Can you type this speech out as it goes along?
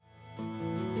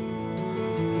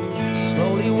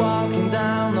walking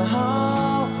down the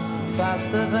hall,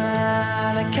 faster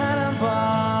than a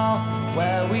cannonball.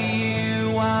 Where were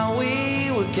you while we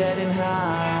were getting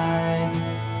high?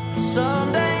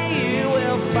 Someday you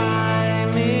will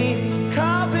find me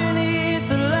caught beneath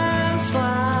the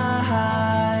landslide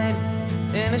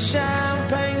in a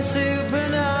champagne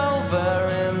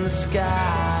supernova in the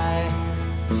sky.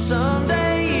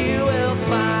 Someday you will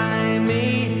find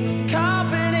me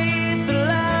caught beneath the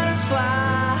landslide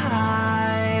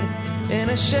in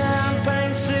a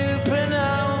champagne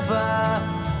supernova,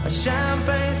 a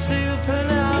champagne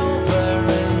supernova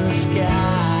in the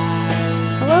sky.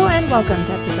 Hello and welcome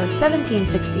to episode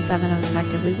 1767 of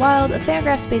Effectively Wild, a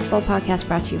Fangraphs baseball podcast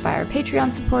brought to you by our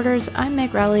Patreon supporters. I'm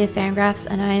Meg Rowley of Fangraphs,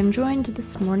 and I am joined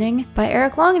this morning by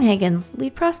Eric Longenhagen,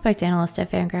 lead prospect analyst at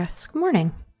Fangraphs. Good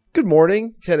morning. Good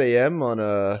morning, 10 a.m. on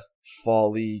a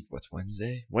fall league. What's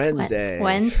Wednesday? Wednesday.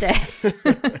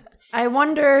 I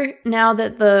wonder, now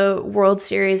that the World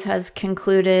Series has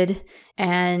concluded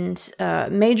and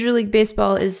Major League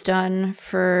Baseball is done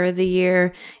for the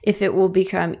year, if it will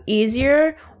become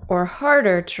easier or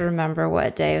harder to remember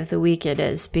what day of the week it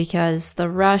is, because the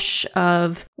rush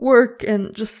of work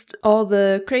and just all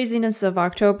the craziness of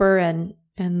October and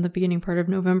the beginning part of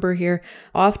November here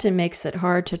often makes it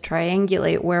hard to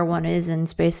triangulate where one is in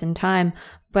space and time.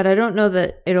 But I don't know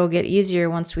that it'll get easier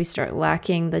once we start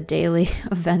lacking the daily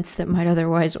events that might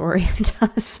otherwise orient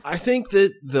us. I think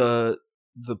that the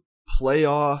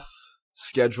playoff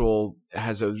schedule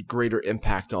has a greater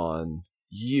impact on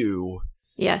you.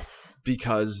 Yes.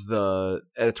 Because the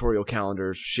editorial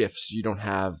calendar shifts. You don't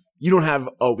have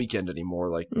a weekend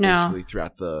anymore, basically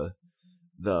throughout the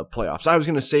playoffs. I was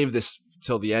going to save this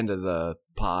till the end of the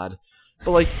pod,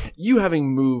 but you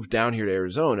having moved down here to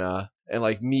Arizona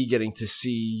and me getting to see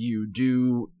you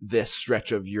do this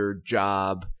stretch of your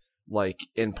job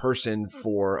in person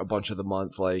for a bunch of the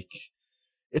month,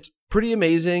 it's pretty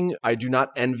amazing. I do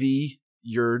not envy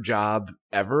your job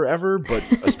ever, but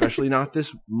especially not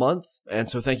this month. And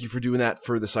so thank you for doing that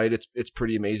for the site. It's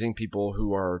pretty amazing. People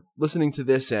who are listening to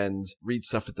this and read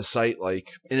stuff at the site,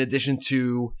 in addition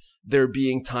to there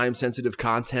being time-sensitive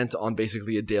content on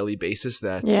basically a daily basis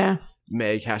that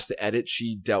Meg has to edit.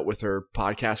 She dealt with her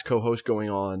podcast co-host going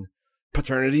on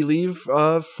paternity leave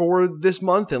for this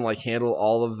month and handle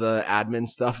all of the admin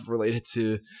stuff related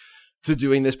to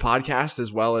doing this podcast,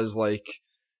 as well as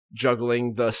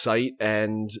juggling the site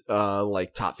and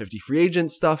top 50 free agent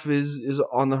stuff is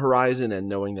on the horizon, and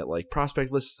knowing that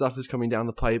prospect list stuff is coming down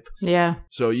the pipe. Yeah.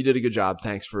 So you did a good job.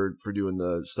 Thanks for doing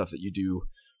the stuff that you do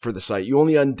for the site. You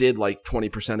only undid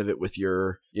 20% of it with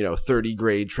your 30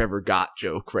 grade Trevor Gott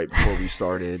joke right before we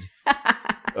started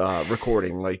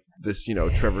recording, this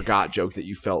Trevor Gott joke that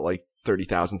you felt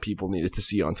 30,000 people needed to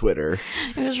see on Twitter.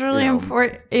 It was really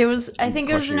important. It was, I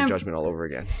think it was your judgment all over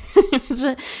again.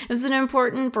 It was an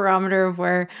important barometer of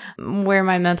where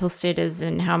my mental state is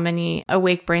and how many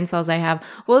awake brain cells I have.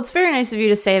 Well, it's very nice of you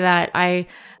to say that. I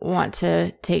want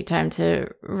to take time to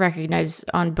recognize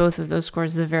on both of those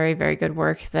scores the very, very good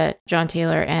work that John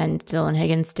Taylor and Dylan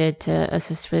Higgins did to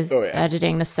assist with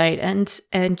editing the site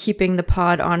and keeping the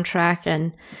pod on track,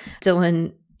 and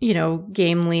Dylan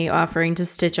gamely offering to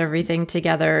stitch everything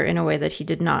together in a way that he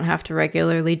did not have to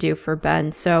regularly do for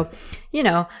Ben. So,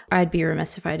 I'd be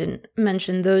remiss if I didn't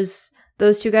mention those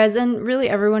two guys, and really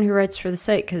everyone who writes for the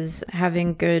site, because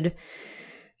having good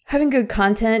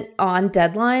content on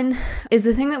deadline is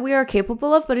a thing that we are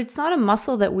capable of, but it's not a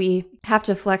muscle that we have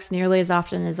to flex nearly as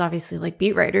often as obviously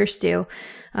beat writers do.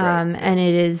 Right. And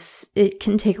it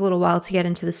can take a little while to get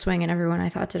into the swing, and everyone I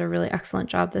thought did a really excellent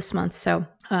job this month. So,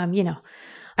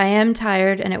 I am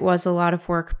tired, and it was a lot of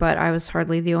work, but I was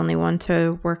hardly the only one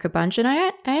to work a bunch. And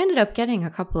I ended up getting a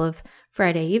couple of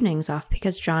Friday evenings off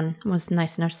because John was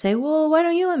nice enough to say, well, why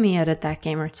don't you let me edit that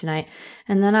gamer tonight?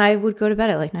 And then I would go to bed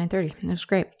at 9:30. It was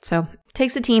great. So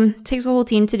takes a whole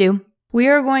team to do. We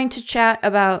are going to chat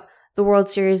about the World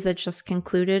Series that just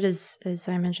concluded. As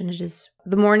I mentioned,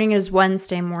 the morning is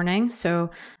Wednesday morning, so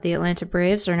the Atlanta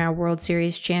Braves are now World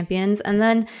Series champions. And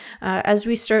then as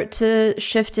we start to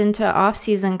shift into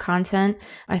off-season content,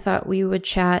 I thought we would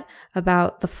chat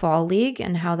about the Fall League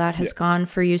and how that has gone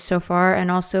for you so far, and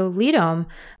also Leadom.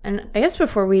 And I guess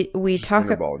before we talk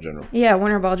Winter Ball generally. Yeah,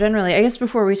 Winter Ball generally. I guess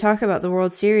before we talk about the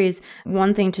World Series,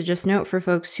 one thing to just note for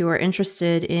folks who are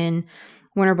interested in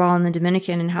winter ball in the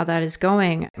Dominican and how that is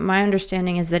going. My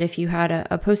understanding is that if you had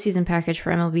a postseason package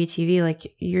for MLB TV,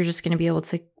 like you're just going to be able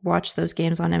to watch those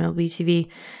games on MLB TV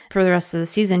for the rest of the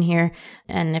season here.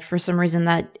 And if for some reason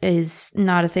that is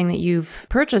not a thing that you've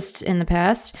purchased in the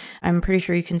past, I'm pretty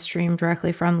sure you can stream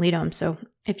directly from Lidom. So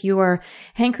if you are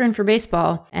hankering for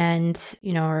baseball and,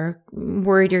 are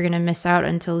worried you're going to miss out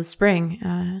until the spring,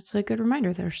 it's a good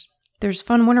reminder. There's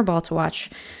fun winter ball to watch,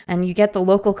 and you get the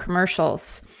local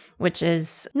commercials, which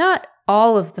is not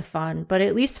all of the fun, but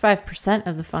at least 5%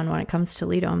 of the fun when it comes to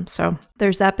Lidom. So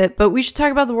there's that bit. But we should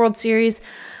talk about the World Series,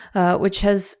 which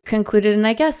has concluded. And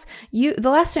I guess the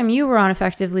last time you were on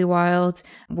Effectively Wild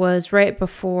was right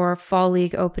before Fall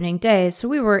League opening day. So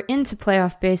we were into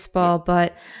playoff baseball,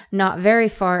 but not very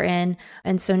far in.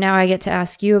 And so now I get to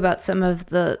ask you about some of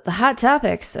the hot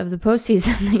topics of the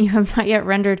postseason that you have not yet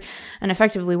rendered an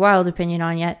Effectively Wild opinion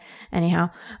on yet.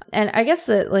 Anyhow, and I guess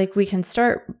that we can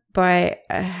start by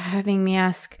having me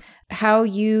ask how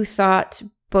you thought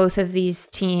both of these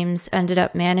teams ended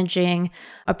up managing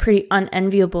a pretty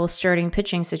unenviable starting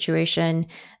pitching situation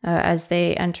as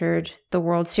they entered the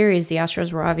World Series. The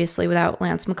Astros were obviously without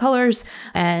Lance McCullers,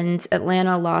 and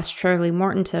Atlanta lost Charlie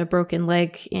Morton to a broken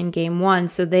leg in Game 1,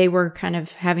 so they were kind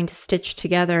of having to stitch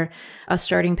together a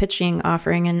starting pitching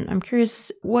offering, and I'm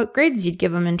curious what grades you'd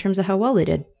give them in terms of how well they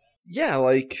did. Yeah,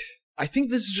 I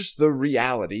think this is just the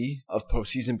reality of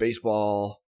postseason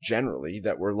baseball generally,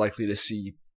 that we're likely to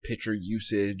see pitcher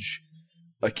usage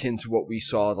akin to what we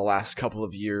saw the last couple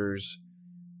of years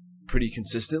pretty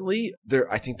consistently.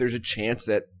 I think there's a chance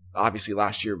that obviously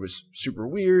last year was super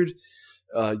weird,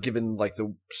 given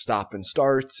the stop and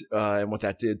start and what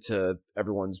that did to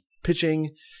everyone's pitching.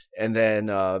 And then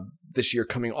this year,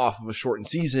 coming off of a shortened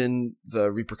season,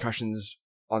 the repercussions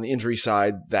on the injury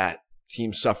side that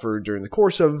teams suffered during the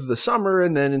course of the summer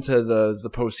and then into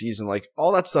the postseason,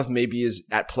 all that stuff maybe is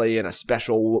at play in a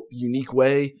special, unique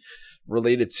way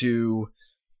related to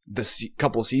the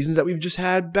couple seasons that we've just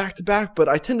had back to back. But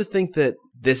I tend to think that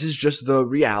this is just the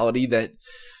reality that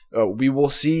we will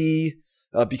see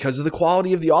because of the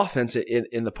quality of the offense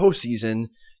in the postseason.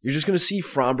 You're just going to see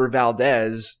Framber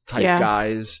Valdez type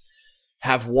guys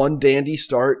have one dandy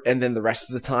start and then the rest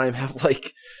of the time have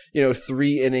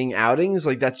 3-inning outings.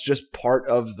 That's just part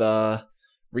of the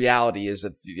reality, is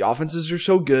that the offenses are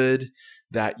so good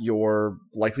that you're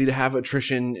likely to have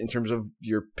attrition in terms of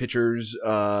your pitcher's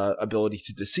ability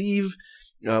to deceive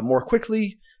more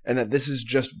quickly, and that this is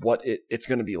just what it's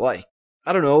going to be like.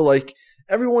 I don't know,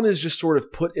 everyone is just sort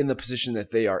of put in the position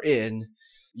that they are in.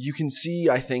 You can see,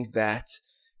 I think, that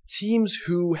teams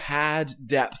who had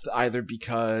depth either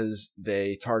because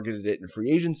they targeted it in free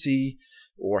agency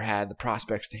or had the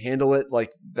prospects to handle it,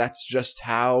 that's just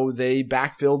how they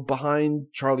backfilled behind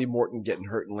Charlie Morton getting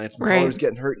hurt and Lance McCullers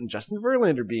getting hurt and Justin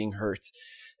Verlander being hurt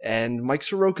and Mike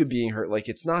Soroka being hurt.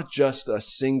 It's not just a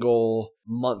single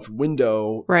month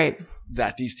window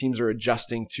that these teams are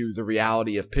adjusting to the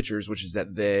reality of pitchers, which is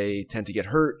that they tend to get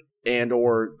hurt and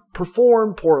or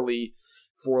perform poorly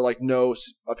for no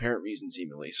apparent reason,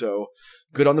 seemingly. So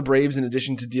good on the Braves in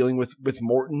addition to dealing with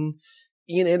Morton.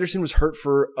 Ian Anderson was hurt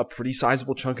for a pretty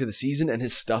sizable chunk of the season, and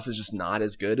his stuff is just not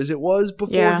as good as it was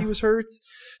before he was hurt.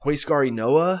 Huascar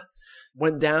Ynoa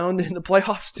went down in the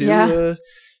playoffs too.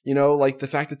 The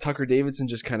fact that Tucker Davidson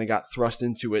just kind of got thrust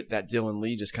into it, that Dylan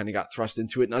Lee just kind of got thrust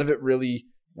into it. None of it really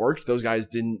worked. Those guys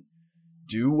didn't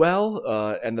do well,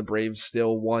 and the Braves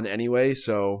still won anyway.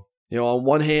 So, on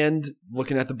one hand,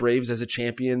 looking at the Braves as a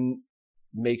champion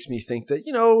makes me think that,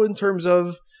 in terms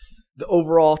of the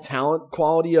overall talent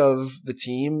quality of the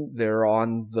team, they're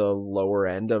on the lower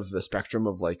end of the spectrum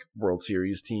of World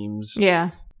Series teams.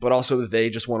 Yeah. But also they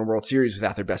just won a World Series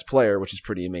without their best player, which is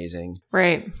pretty amazing.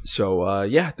 Right. So,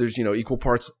 there's, equal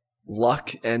parts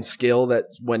luck and skill that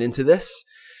went into this.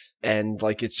 And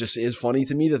it just is funny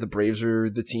to me that the Braves are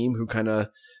the team who kind of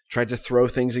tried to throw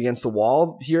things against the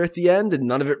wall here at the end, and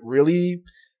none of it really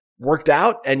worked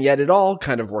out. And yet it all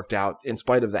kind of worked out in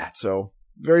spite of that. So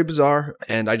very bizarre.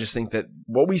 And I just think that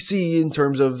what we see in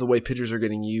terms of the way pitchers are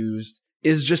getting used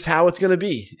is just how it's going to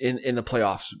be in the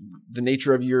playoffs. The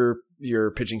nature of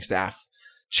your pitching staff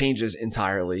changes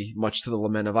entirely, much to the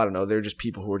lament of, they're just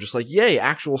people who are just yay,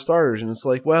 actual starters. And it's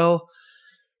well,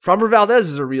 Framber Valdez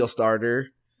is a real starter.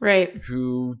 Right.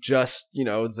 Who just,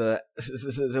 the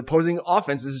opposing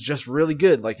offense is just really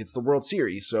good. It's the World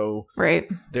Series. So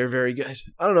they're very good.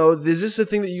 I don't know. Is this a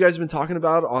thing that you guys have been talking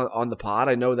about on the pod?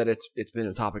 I know that it's been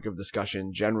a topic of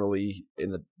discussion generally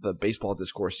in the baseball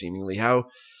discourse, seemingly.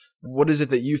 What is it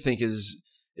that you think is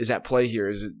at play here?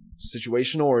 Is it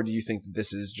situational, or do you think that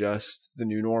this is just the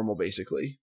new normal,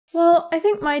 basically? Well, I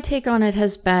think my take on it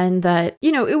has been that,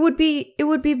 it would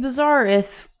be bizarre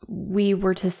if we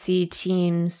were to see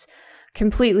teams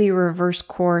completely reverse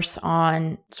course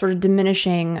on sort of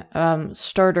diminishing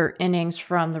starter innings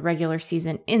from the regular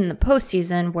season in the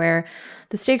postseason, where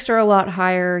the stakes are a lot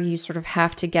higher. You sort of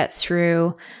have to get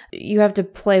through. You have to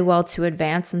play well to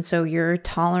advance. And so your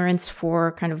tolerance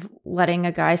for kind of letting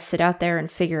a guy sit out there and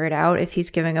figure it out if he's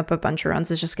giving up a bunch of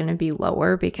runs is just going to be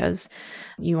lower because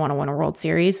you want to win a World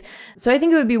Series. So I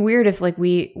think it would be weird if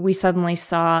we suddenly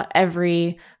saw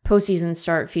every postseason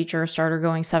start feature a starter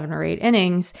going 7 or 8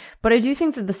 innings. But I do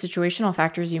think that the situational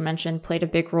factors you mentioned played a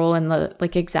big role in the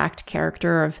exact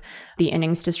character of the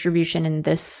innings distribution in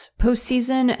this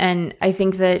postseason. And I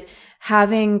think that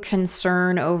having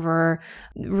concern over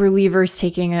relievers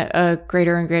taking a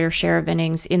greater and greater share of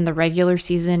innings in the regular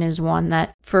season is one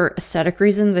that, for aesthetic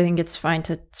reasons, I think it's fine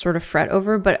to sort of fret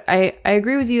over. But I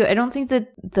agree with you. I don't think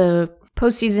that the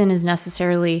postseason is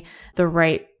necessarily the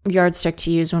right yardstick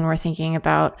to use when we're thinking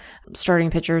about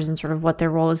starting pitchers and sort of what their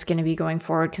role is going to be going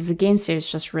forward, because the game state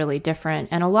is just really different.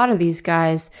 And a lot of these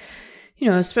guys,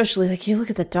 especially like you look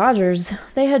at the Dodgers,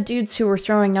 they had dudes who were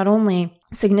throwing not only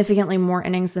significantly more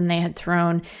innings than they had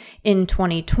thrown in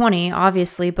 2020,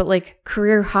 obviously, but like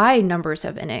career high numbers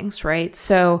of innings, right?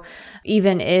 So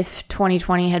even if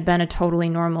 2020 had been a totally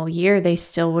normal year, they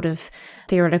still would have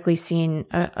theoretically seen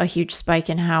a huge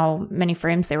spike in how many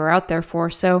frames they were out there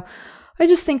for. So I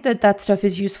just think that stuff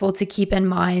is useful to keep in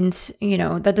mind.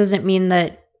 That doesn't mean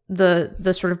that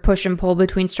the sort of push and pull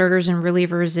between starters and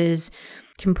relievers is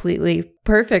completely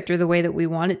perfect or the way that we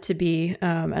want it to be.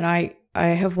 And I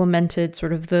have lamented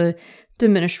sort of the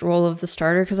diminished role of the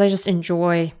starter because I just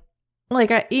enjoy,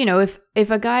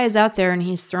 if a guy is out there and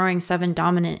he's throwing 7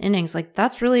 dominant innings,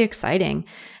 that's really exciting.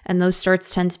 And those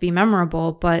starts tend to be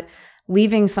memorable, but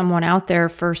leaving someone out there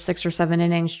for 6 or 7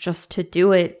 innings just to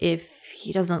do it, if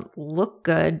he doesn't look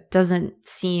good, doesn't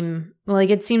seem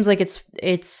like, it seems like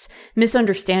it's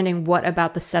misunderstanding what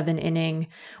about the 7 inning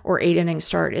or 8 inning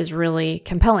start is really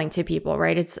compelling to people,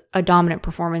 right? It's a dominant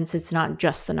performance. It's not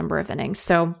just the number of innings.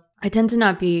 So I tend to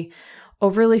not be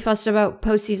overly fussed about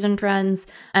postseason trends.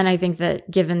 And I think that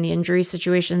given the injury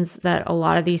situations that a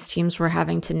lot of these teams were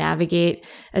having to navigate,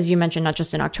 as you mentioned, not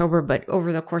just in October, but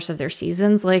over the course of their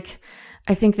seasons,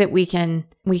 I think that we can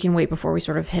wait before we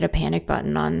sort of hit a panic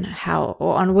button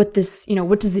on what this,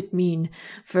 what does it mean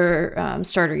for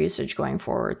starter usage going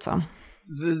forward. So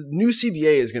the new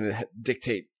CBA is going to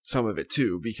dictate some of it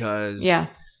too, because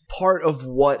part of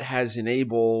what has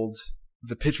enabled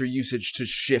the pitcher usage to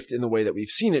shift in the way that we've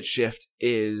seen it shift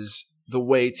is the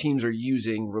way teams are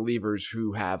using relievers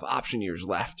who have option years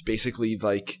left. Basically,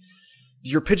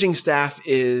 your pitching staff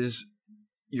is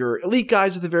your elite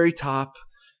guys at the very top,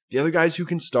 the other guys who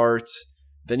can start,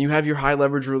 then you have your high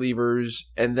leverage relievers,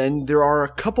 and then there are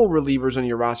a couple relievers on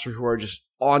your roster who are just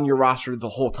on your roster the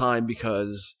whole time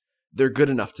because they're good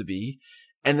enough to be.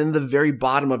 And then the very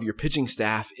bottom of your pitching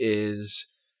staff is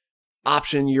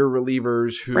option year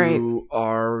relievers who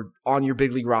are on your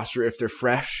big league roster if they're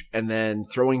fresh and then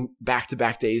throwing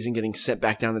back-to-back days and getting sent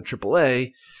back down to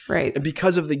AAA. Right. And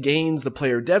because of the gains the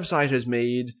player dev side has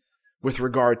made with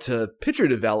regard to pitcher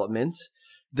development,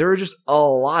 there are just a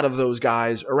lot of those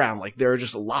guys around. There are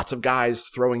just lots of guys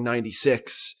throwing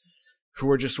 96 who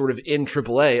are just sort of in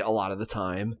AAA a lot of the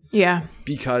time. Yeah.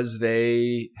 Because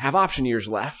they have option years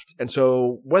left. And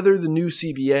so whether the new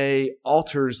CBA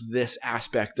alters this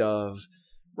aspect of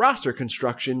roster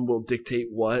construction will dictate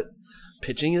what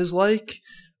pitching is like.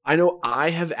 I know I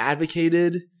have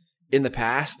advocated in the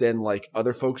past, and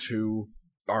other folks who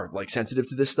are sensitive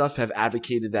to this stuff have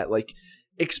advocated that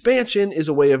expansion is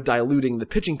a way of diluting the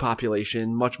pitching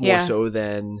population much more so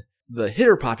than the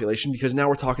hitter population, because now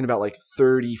we're talking about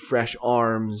 30 fresh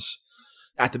arms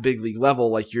at the big league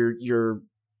level. You're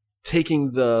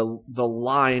taking the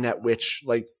line at which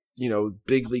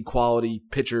big league quality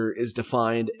pitcher is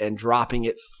defined and dropping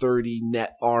it 30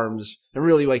 net arms, and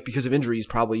really because of injuries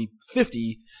probably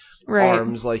 50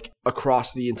 arms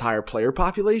across the entire player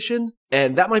population.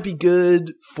 And that might be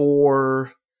good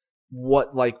for what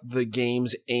the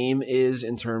game's aim is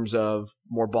in terms of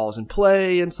more balls in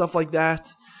play and stuff like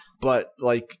that. But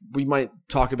we might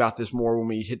talk about this more when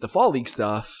we hit the fall league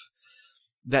stuff,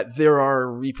 that there are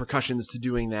repercussions to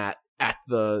doing that at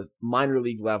the minor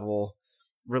league level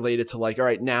related to all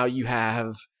right, now you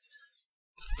have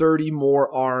 30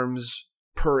 more arms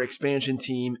per expansion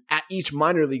team at each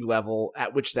minor league level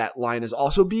at which that line is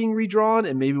also being redrawn.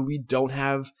 And maybe we don't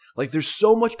have there's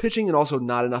so much pitching and also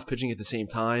not enough pitching at the same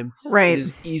time. Right. It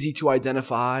is easy to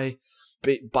identify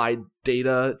by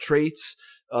data traits,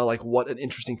 what an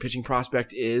interesting pitching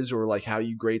prospect is, or how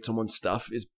you grade someone's stuff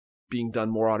is being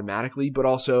done more automatically, but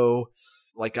also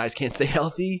like guys can't stay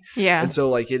healthy. Yeah. And so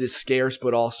like it is scarce,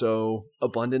 but also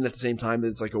abundant at the same time.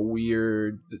 It's like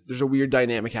there's a weird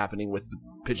dynamic happening with the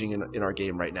pitching in our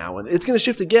game right now. And it's going to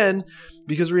shift again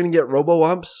because we're going to get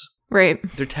robo-umps. Right.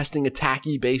 They're testing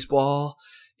attacky baseball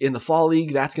in the fall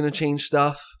league. That's going to change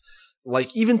stuff.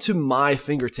 Like even to my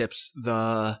fingertips,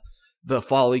 the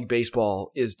fall league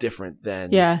baseball is different than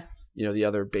the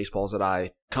other baseballs that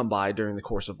I come by during the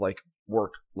course of like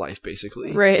work life,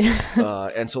 basically. Right.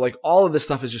 And so like all of this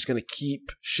stuff is just going to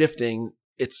keep shifting.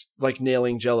 It's like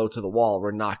nailing Jello to the wall.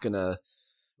 We're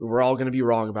all going to be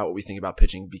wrong about what we think about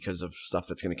pitching because of stuff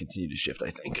that's going to continue to shift, I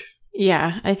think.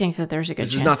 Yeah, I think that there's a good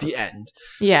chance. This is not the end.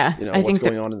 Yeah. I think what's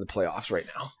going on in the playoffs right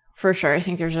now. For sure. I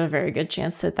think there's a very good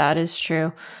chance that is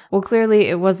true. Well, clearly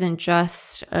it wasn't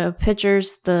just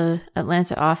pitchers. The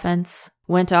Atlanta offense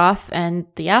went off and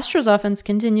the Astros offense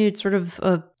continued sort of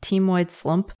a team-wide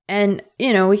slump. And,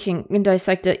 we can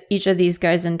dissect each of these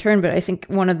guys in turn, but I think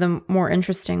one of the more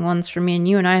interesting ones for me, and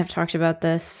you and I have talked about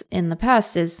this in the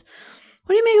past, is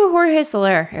what do you make of Jorge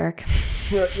Soler, Eric?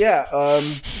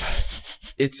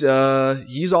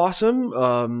 He's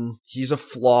awesome. He's a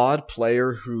flawed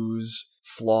player whose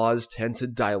flaws tend to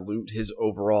dilute his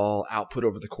overall output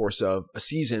over the course of a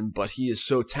season, but he is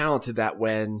so talented that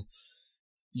when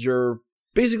there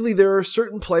are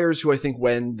certain players who I think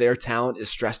when their talent is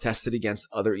stress tested against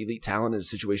other elite talent in a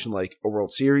situation like a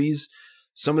World Series,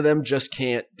 some of them just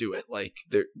can't do it. Like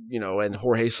and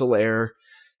Jorge Soler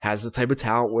has the type of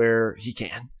talent where he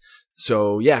can.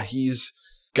 So yeah, he's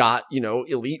got,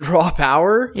 elite raw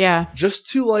power. Yeah. Just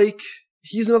to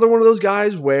he's another one of those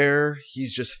guys where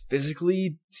he's just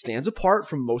physically stands apart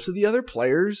from most of the other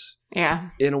players. Yeah.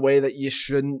 In a way that you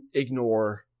shouldn't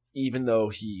ignore, even though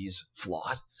he's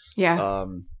flawed. Yeah.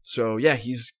 So yeah,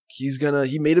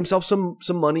 he made himself some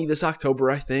money this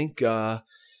October, I think.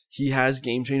 He has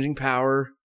game-changing power.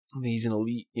 He's an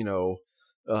elite,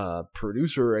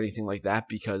 producer or anything like that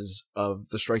because of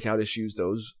the strikeout issues.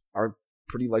 Those are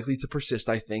pretty likely to persist,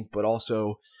 I think, but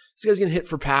also this guy's going to hit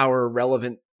for power,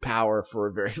 relevant power for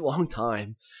a very long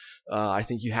time. I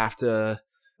think you have to,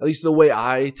 at least the way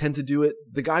I tend to do it,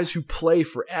 the guys who play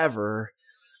forever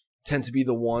tend to be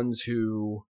the ones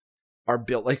who are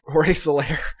built like Jorge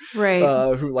Soler,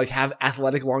 right? Who have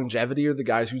athletic longevity, or the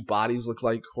guys whose bodies look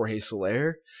like Jorge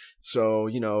Soler. So,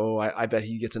 I bet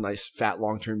he gets a nice fat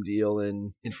long-term deal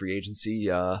in free agency.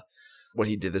 What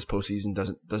he did this postseason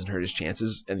doesn't hurt his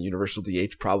chances, and the universal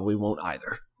DH probably won't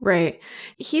either. Right.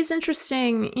 He's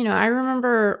interesting. I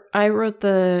remember I wrote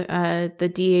the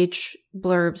DH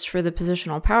blurbs for the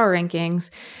positional power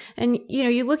rankings, and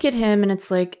you look at him and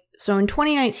it's like, so in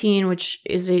 2019, which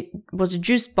was a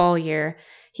juiced ball year,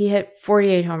 he hit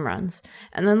 48 home runs,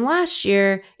 and then last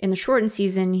year in the shortened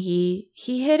season he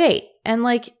hit 8, and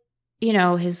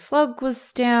his slug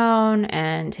was down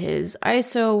and his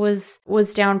ISO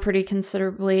was down pretty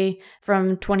considerably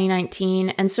from 2019.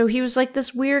 And so he was like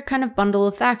this weird kind of bundle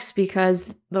of facts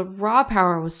because the raw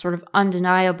power was sort of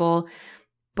undeniable,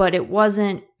 but it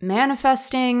wasn't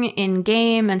manifesting in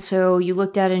game. And so you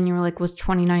looked at it and you were like, was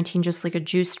 2019 just like a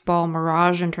juiced ball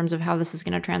mirage in terms of how this is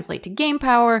going to translate to game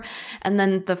power? And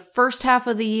then the first half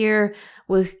of the year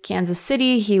with Kansas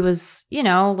City, he was, he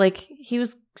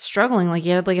was struggling. Like he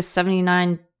had like a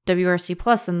 79 WRC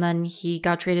plus, and then he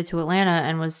got traded to Atlanta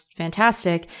and was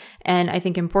fantastic. And I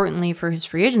think importantly for his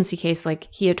free agency case, like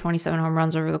he had 27 home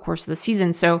runs over the course of the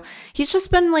season. So he's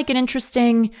just been like an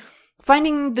interesting,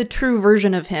 finding the true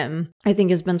version of him, I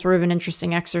think has been sort of an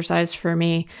interesting exercise for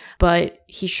me, but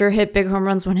he sure hit big home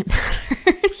runs when it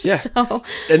mattered. Yeah. So.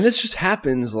 And this just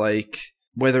happens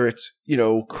whether it's,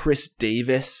 Chris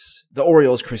Davis, the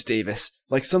Orioles, Chris Davis,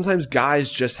 sometimes guys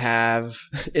just have,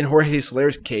 in Jorge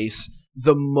Soler's case,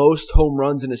 the most home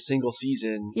runs in a single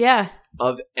season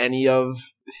of any of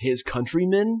his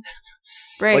countrymen.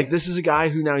 Right. This is a guy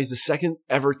who now he's the second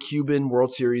ever Cuban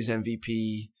World Series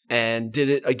MVP and did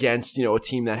it against, a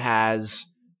team that has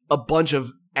a bunch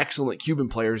of excellent Cuban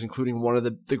players, including one of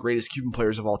the greatest Cuban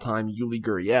players of all time, Yuli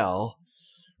Gurriel.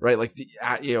 Right,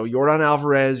 Yordan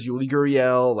Alvarez, Yuli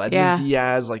Gurriel, Ledmus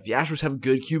Diaz. The Astros have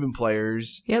good Cuban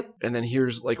players. Yep. And then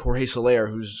here's Jorge Soler,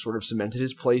 who's sort of cemented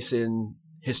his place in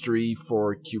history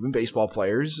for Cuban baseball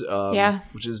players.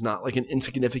 Which is not an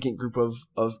insignificant group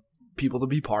of people to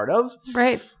be part of.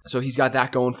 Right. So he's got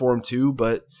that going for him too.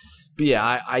 But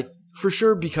yeah, I for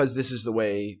sure, because this is the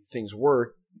way things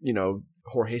work.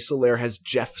 Jorge Soler has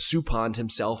Jeff Suppaned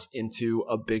himself into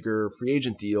a bigger free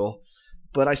agent deal.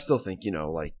 But I still think,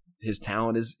 his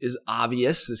talent is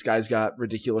obvious. This guy's got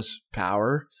ridiculous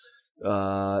power.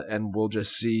 And we'll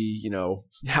just see,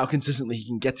 how consistently he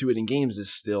can get to it in games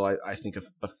is still, I think,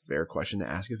 a fair question to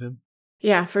ask of him.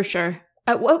 Yeah, for sure.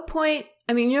 At what point,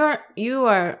 I mean,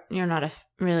 you're not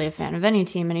really a fan of any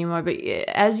team anymore, but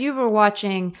as you were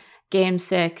watching Game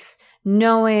 6,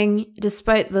 knowing,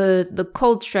 despite the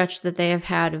cold stretch that they have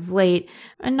had of late,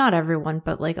 and not everyone,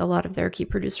 but like a lot of their key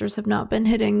producers have not been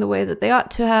hitting the way that they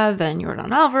ought to have, and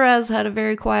Yordan Alvarez had a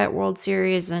very quiet World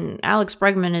Series, and Alex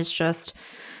Bregman is just...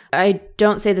 I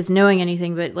don't say this knowing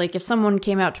anything, but like if someone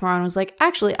came out tomorrow and was like,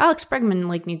 actually, Alex Bregman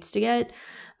like needs to get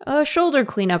a shoulder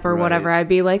cleanup or whatever, I'd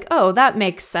be like, oh, that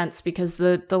makes sense, because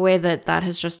the way that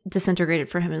has just disintegrated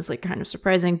for him is like kind of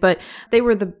surprising. But they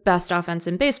were the best offense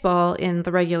in baseball in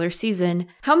the regular season.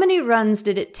 How many runs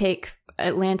did it take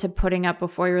Atlanta putting up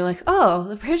before you were like, oh,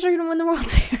 the Braves are going to win the World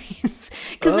Series?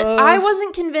 Because I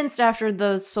wasn't convinced after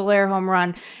the Soler home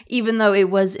run, even though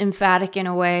it was emphatic in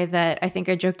a way that I think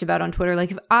I joked about on Twitter. Like,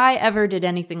 if I ever did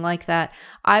anything like that,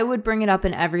 I would bring it up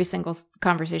in every single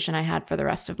conversation I had for the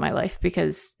rest of my life,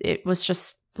 because it was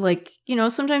just like,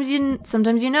 sometimes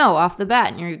you know off the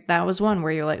bat, and that was one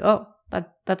where you're like, oh,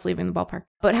 that's leaving the ballpark.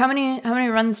 But how many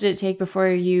runs did it take before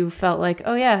you felt like,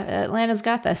 oh yeah, Atlanta's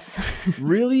got this?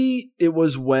 Really, it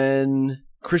was when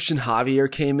Christian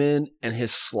Javier came in and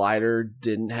his slider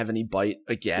didn't have any bite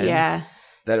again. Yeah.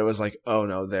 That it was like, oh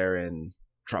no, they're in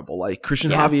trouble. Like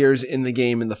Christian Javier's in the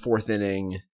game in the 4th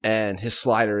inning and his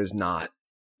slider is not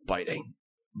biting.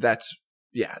 That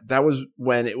was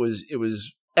when it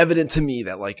was evident to me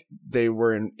that like they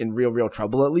were in real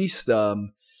trouble, at least.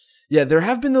 Yeah, there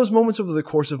have been those moments over the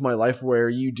course of my life where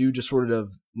you do just sort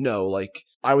of know. Like,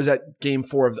 I was at Game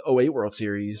 4 of the 2008 World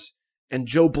Series, and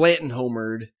Joe Blanton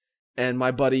homered, and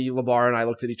my buddy LeBar and I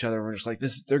looked at each other and we're just like,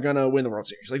 they're going to win the World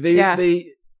Series. Like, they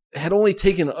had only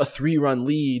taken a 3-run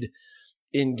lead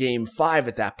in Game 5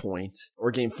 at that point,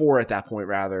 or Game 4 at that point,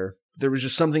 rather. There was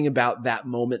just something about that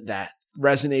moment that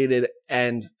resonated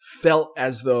and felt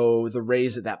as though the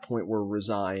Rays at that point were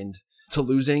resigned to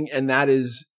losing, and that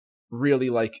is... really,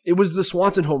 like, it was the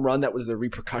Swanson home run that was the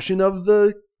repercussion of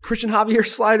the Christian Javier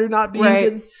slider not being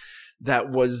good. That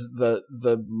was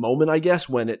the moment, I guess,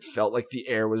 when it felt like the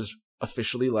air was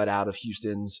officially let out of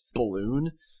Houston's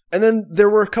balloon. And then there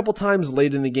were a couple times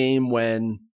late in the game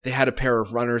when they had a pair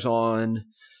of runners on.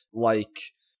 Like,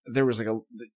 there was like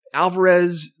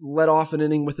Alvarez let off an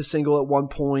inning with a single at one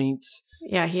point.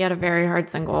 Yeah, he had a very hard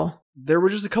single. There were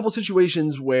just a couple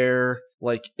situations where,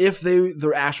 like, if the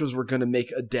Astros were going to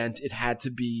make a dent, it had to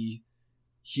be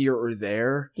here or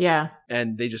there. Yeah.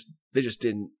 And they just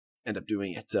didn't end up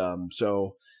doing it.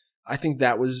 So I think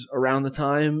that was around the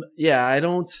time. Yeah, I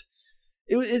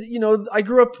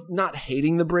grew up not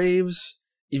hating the Braves,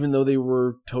 even though they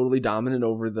were totally dominant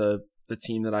over the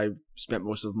team that I spent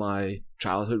most of my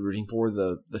childhood rooting for,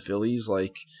 the Phillies.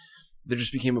 Like, there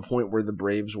just became a point where the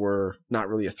Braves were not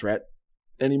really a threat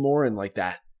anymore, and like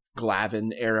that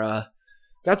Glavine era.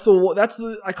 That's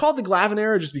the I call it the Glavine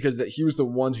era just because that he was the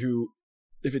one who,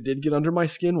 if it did get under my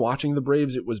skin watching the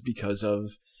Braves, it was because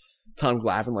of Tom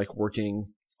Glavine, like,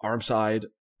 working arm side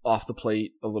off the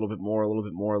plate a little bit more,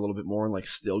 and like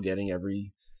still getting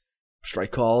every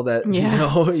strike call that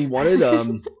he wanted.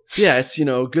 Yeah, it's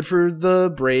good for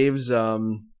the Braves.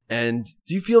 And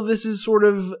do you feel this is sort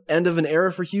of end of an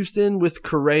era for Houston, with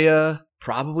Correa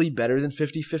probably better than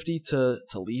 50-50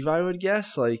 to leave, I would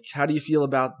guess? Like, how do you feel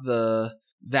about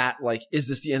that? Like, is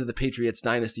this the end of the Patriots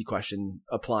dynasty question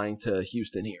applying to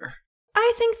Houston here?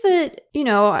 I think that,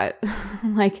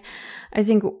 I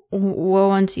think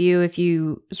woe unto you if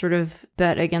you sort of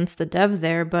bet against the dev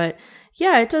there, but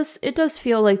yeah, it does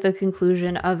feel like the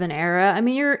conclusion of an era. I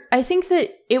mean, I think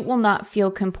that it will not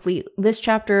feel complete. This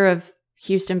chapter of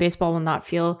Houston baseball will not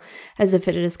feel as if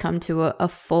it has come to a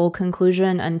full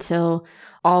conclusion until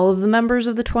all of the members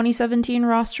of the 2017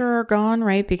 roster are gone,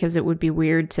 right? Because it would be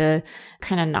weird to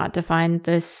kind of not define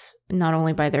this not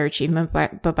only by their achievement,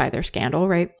 but by their scandal,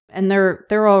 right? And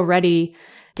they're already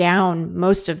down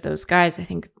most of those guys. I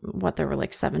think there were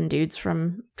like 7 dudes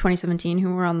from 2017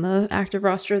 who were on the active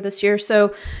roster this year.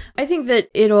 So I think that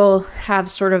it'll have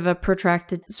sort of a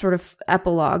protracted sort of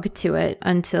epilogue to it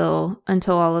until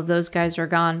all of those guys are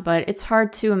gone. But it's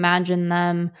hard to imagine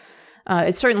them.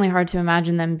 It's certainly hard to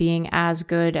imagine them being as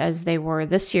good as they were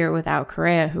this year without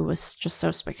Correa, who was just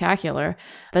so spectacular.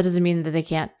 That doesn't mean that they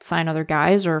can't sign other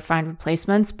guys or find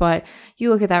replacements, but you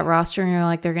look at that roster and you're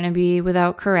like, they're going to be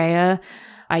without Correa.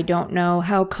 I don't know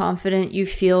how confident you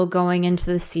feel going into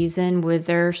the season with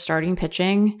their starting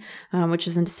pitching, which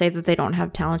isn't to say that they don't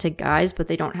have talented guys, but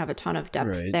they don't have a ton of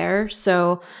depth there.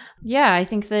 So yeah, I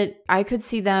think that I could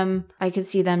see them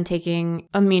taking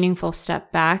a meaningful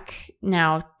step back.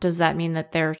 Now, does that mean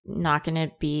that they're not going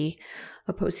to be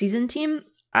a postseason team?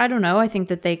 I don't know. I think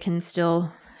that they can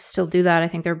still do that. I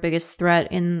think their biggest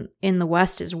threat in the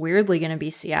West is weirdly going to be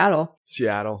Seattle.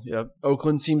 Yep.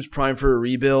 Oakland seems primed for a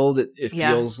rebuild. It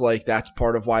feels like that's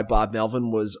part of why Bob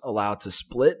Melvin was allowed to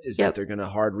split, is that they're going to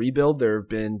hard rebuild. There have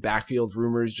been backfield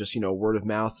rumors, just, word of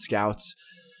mouth, scouts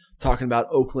talking about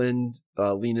Oakland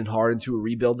leaning hard into a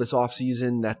rebuild this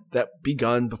offseason. That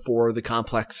begun before the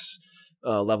complex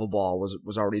level ball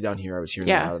was already done here. I was hearing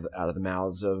that out of the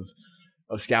mouths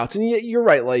of scouts. And you're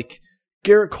right, like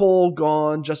Garrett Cole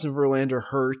gone, Justin Verlander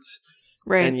hurt,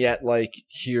 right? And yet, like,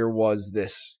 here was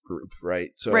this group, right?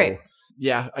 So,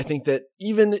 yeah, I think that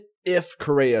even if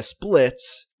Correa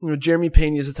splits, Jeremy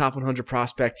Pena is a top 100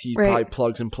 prospect. He probably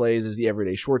plugs and plays as the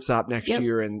everyday shortstop next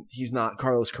year, and he's not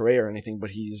Carlos Correa or anything,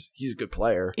 but he's a good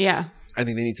player. Yeah, I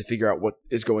think they need to figure out what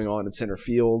is going on in center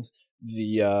field.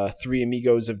 The three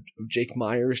amigos of Jake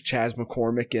Myers, Chas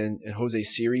McCormick, and Jose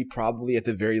Siri probably at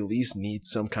the very least need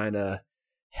some kind of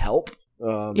help.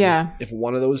 If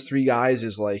one of those three guys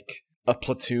is like a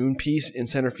platoon piece in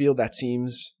center field, that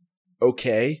seems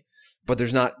okay. But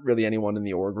there's not really anyone in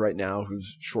the org right now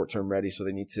who's short-term ready, so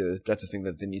that's a thing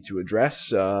that they need to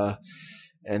address.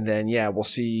 And then, we'll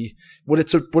see. Would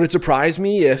it surprise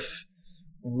me if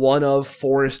one of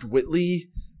Forrest Whitley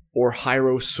or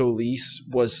Jairo Solis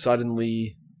was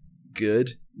suddenly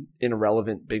good in a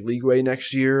relevant big league way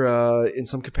next year in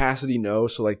some capacity? No.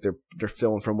 So like they're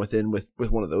filling from within with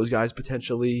one of those guys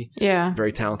potentially. Yeah.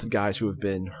 Very talented guys who have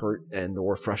been hurt and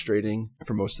or frustrating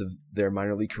for most of their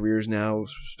minor league careers now,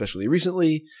 especially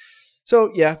recently.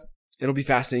 So yeah, it'll be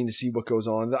fascinating to see what goes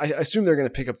on. I assume they're going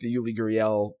to pick up the Yuli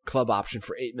Gurriel club option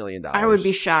for $8 million. I would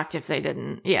be shocked if they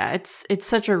didn't. Yeah, it's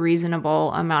such a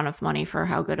reasonable amount of money for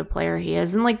how good a player he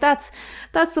is. And like that's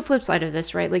the flip side of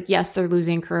this, right? Like, yes, they're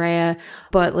losing Correa,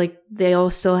 but like they'll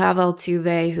still have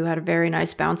Altuve, who had a very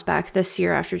nice bounce back this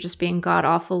year after just being god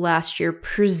awful last year.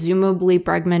 Presumably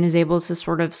Bregman is able to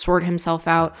sort of sort himself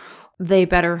out. They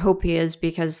better hope he is,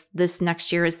 because this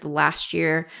next year is the last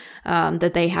year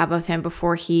that they have of him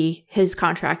before his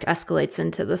contract escalates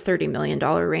into the $30 million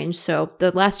range. So the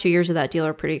last 2 years of that deal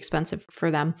are pretty expensive for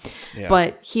them. Yeah.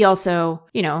 But he also,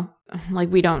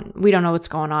 like we don't know what's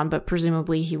going on, but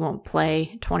presumably he won't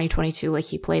play 2022 like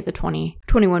he played the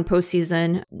 2021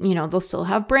 postseason. They'll still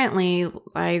have Brantley.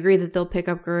 I agree that they'll pick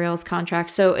up Gurriel's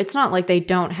contract. So it's not like they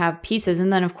don't have pieces.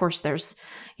 And then of course there's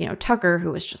Tucker,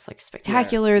 who was just like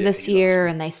spectacular this year,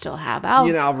 awesome. And they still have He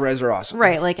and Alvarez are awesome.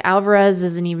 Right. Like Alvarez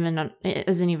isn't even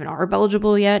ARB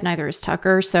eligible yet. Neither is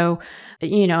Tucker. So,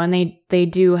 and they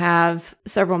do have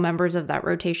several members of that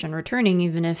rotation returning,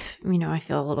 even if, I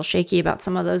feel a little shaky about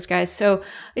some of those guys. So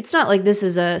it's not like this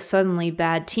is a suddenly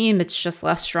bad team. It's just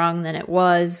less strong than it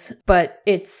was, but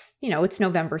it's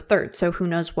November 3rd. So who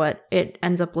knows what it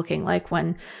ends up looking like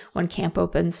when camp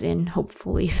opens in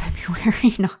hopefully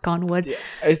February, knock on wood. Yeah.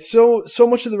 It's so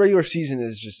much of the regular season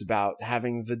is just about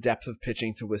having the depth of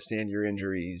pitching to withstand your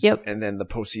injuries. Yep. And then the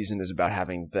postseason is about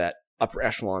having that upper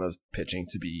echelon of pitching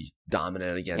to be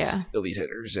dominant against elite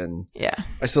hitters. And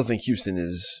I still think Houston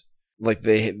is like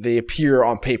they appear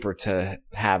on paper to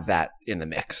have that in the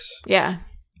mix. Yeah.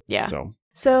 Yeah.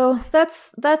 So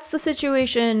that's the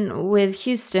situation with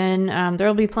Houston.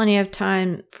 There'll be plenty of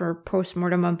time for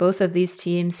postmortem on both of these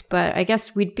teams, but I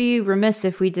guess we'd be remiss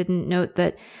if we didn't note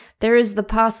that there is the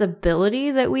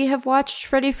possibility that we have watched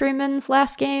Freddie Freeman's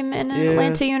last game in an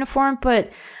Atlanta uniform,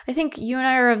 but I think you and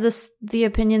I are of the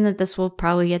opinion that this will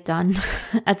probably get done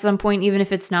at some point, even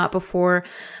if it's not before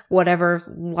whatever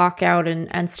lockout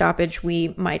and stoppage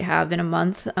we might have in a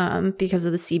month because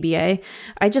of the CBA.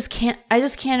 I just can't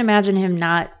imagine him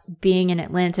not being in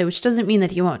Atlanta, which doesn't mean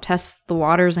that he won't test the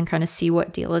waters and kind of see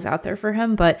what deal is out there for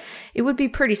him, but it would be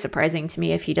pretty surprising to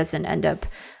me if he doesn't end up,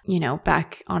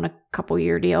 back on a couple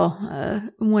year deal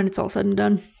when it's all said and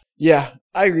done. Yeah,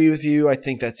 I agree with you. I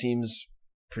think that seems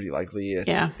pretty likely.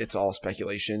 It's all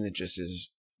speculation. It just is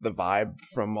the vibe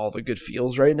from all the good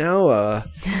feels right now.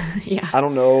 I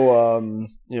don't know,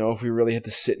 if we really had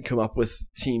to sit and come up with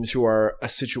teams who are a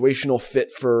situational fit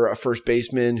for a first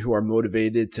baseman, who are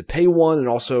motivated to pay one and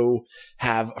also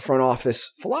have a front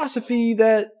office philosophy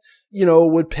that,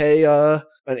 would pay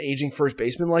an aging first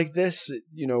baseman like this.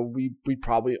 We'd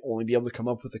probably only be able to come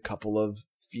up with a couple of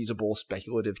feasible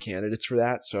speculative candidates for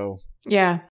that. So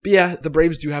yeah. But yeah, the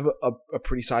Braves do have a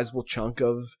pretty sizable chunk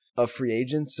of free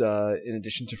agents in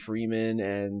addition to Freeman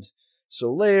and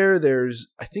Soler.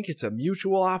 I think it's a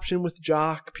mutual option with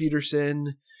Jock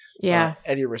Peterson. Yeah.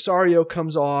 Eddie Rosario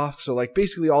comes off. So like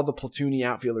basically all the platoony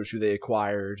outfielders who they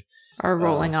acquired are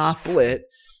rolling off. Split.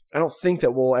 I don't think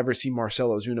that we'll ever see Marcell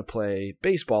Ozuna play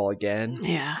baseball again.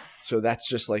 Yeah. So that's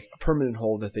just like a permanent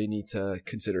hole that they need to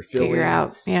consider filling. Figure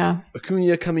out. Yeah.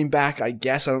 Acuna coming back, I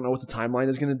guess. I don't know what the timeline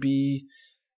is going to be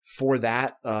for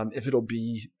that. If it'll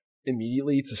be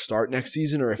immediately to start next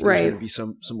season, or if there's going to be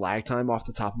some lag time off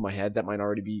the top of my head that might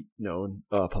already be known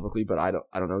publicly, but I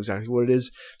don't know exactly what it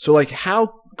is. So like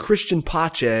how Christian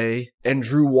Pache and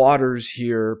Drew Waters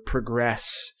here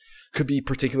progress could be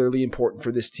particularly important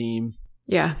for this team.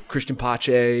 Yeah. Christian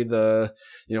Pache, the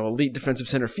elite defensive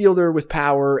center fielder with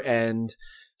power and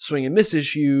swing and miss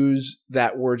issues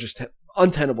that were just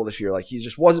untenable this year. Like he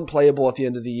just wasn't playable at the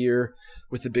end of the year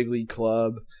with the big league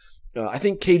club. I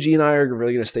think KG and I are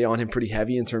really going to stay on him pretty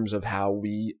heavy in terms of how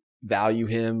we value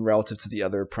him relative to the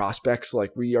other prospects.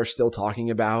 Like we are still talking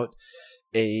about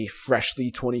a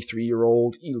freshly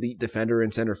 23-year-old elite defender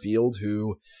in center field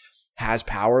who has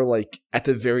power. Like at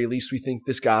the very least, we think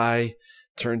this guy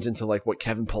turns into like what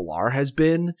Kevin Pillar has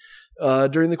been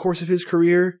during the course of his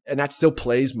career. And that still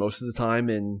plays most of the time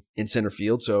in center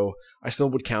field. So I still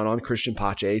would count on Christian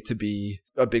Pache to be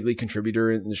a big league contributor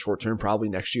in the short term, probably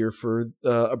next year for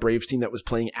a Braves team that was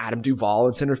playing Adam Duvall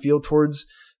in center field towards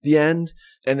the end.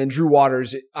 And then Drew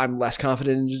Waters, I'm less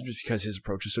confident in just because his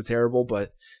approach is so terrible,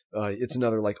 but it's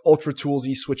another like ultra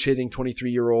toolsy switch hitting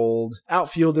 23-year-old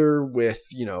outfielder with,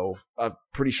 a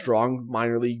pretty strong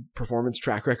minor league performance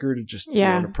track record of just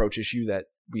an approach issue that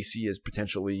we see as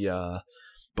potentially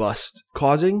bust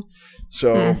causing.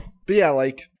 So, but yeah,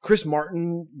 like Chris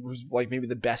Martin was like maybe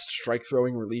the best strike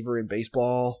throwing reliever in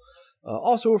baseball,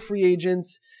 also a free agent.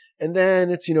 And then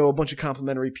it's, a bunch of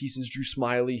complimentary pieces. Drew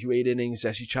Smiley, who 8 innings,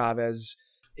 Jesse Chavez,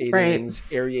 8 innings,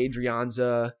 Ari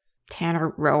Adrianza,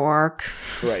 Tanner Roark.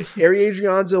 Right. Ari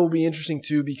Adrianza will be interesting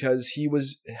too because he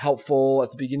was helpful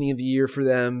at the beginning of the year for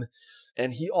them.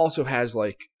 And he also has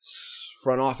like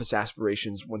front office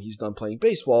aspirations when he's done playing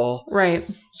baseball. Right.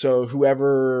 So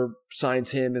whoever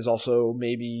signs him is also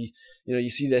maybe, you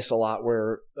see this a lot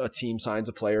where a team signs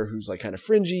a player who's like kind of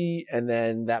fringy and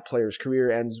then that player's career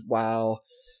ends while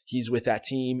he's with that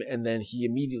team and then he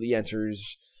immediately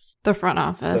enters the front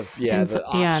office. In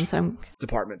some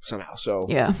department somehow. So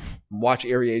yeah, watch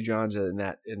Ari Adrianza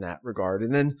in that regard.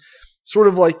 And then sort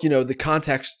of like, the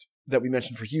context that we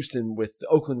mentioned for Houston with the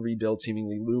Oakland rebuild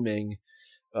seemingly looming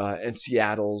and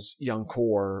Seattle's young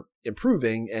core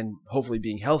improving and hopefully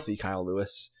being healthy, Kyle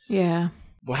Lewis. Yeah.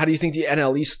 Well, how do you think the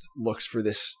NL East looks for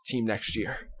this team next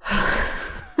year?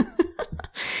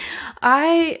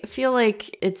 I feel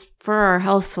like it's for our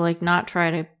health to like not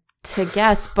try to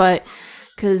guess, but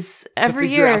because every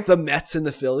year out the Mets and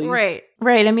the Phillies, right.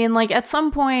 I mean, like at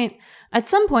some point,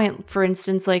 for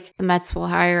instance, like the Mets will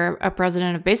hire a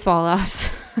president of baseball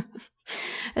ops.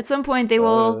 At some point, they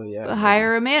will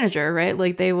hire a manager, right?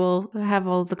 Like they will have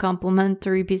all the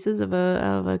complementary pieces of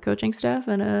a coaching staff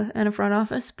and a front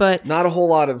office, but not a whole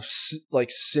lot of like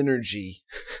synergy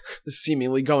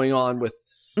seemingly going on with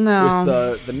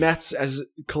the Mets as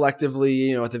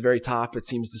collectively. At the very top, it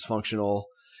seems dysfunctional,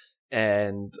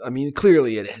 and I mean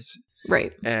clearly it is,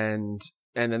 right? And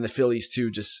then the Phillies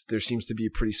too. Just there seems to be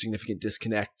a pretty significant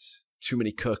disconnect. Too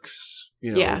many cooks,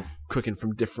 cooking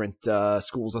from different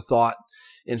schools of thought.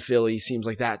 In Philly, seems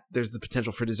like that there's the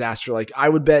potential for disaster. Like I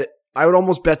would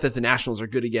almost bet that the Nationals are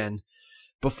good again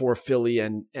before Philly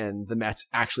and the Mets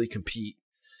actually compete,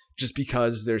 just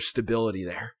because there's stability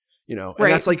there, and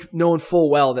that's like knowing full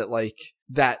well that like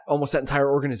that almost that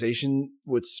entire organization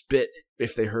would spit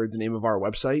if they heard the name of our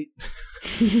website.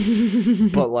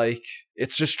 But like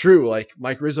it's just true. Like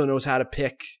Mike Rizzo knows how to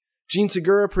pick. Gene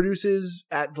Segura produces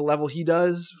at the level he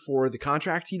does for the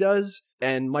contract he does.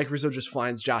 And Mike Rizzo just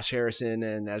finds Josh Harrison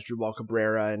and Asdrubal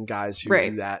Cabrera and guys who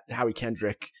do that, Howie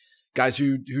Kendrick, guys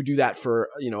who do that for,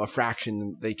 a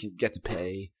fraction. They can get to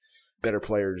pay better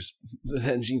players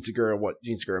than Gene Segura, what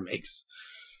Gene Segura makes.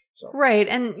 So. Right.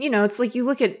 And, it's like you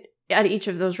look at each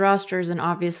of those rosters and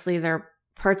obviously there are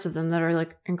parts of them that are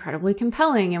like incredibly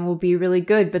compelling and will be really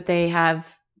good, but they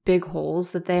have big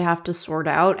holes that they have to sort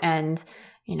out. And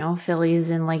Philly's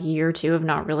in like year 2 of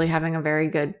not really having a very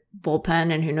good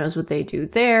bullpen, and who knows what they do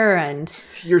there. And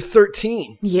you're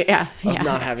 13 of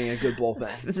not having a good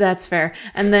bullpen. That's fair.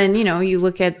 And then, you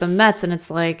look at the Mets and it's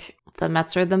like the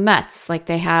Mets are the Mets. Like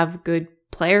they have good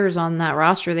players on that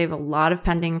roster. They have a lot of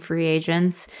pending free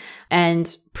agents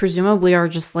and presumably are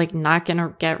just like not going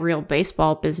to get real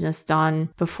baseball business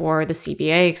done before the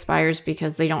CBA expires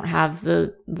because they don't have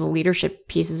the leadership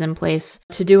pieces in place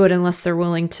to do it unless they're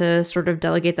willing to sort of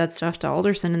delegate that stuff to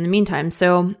Alderson in the meantime.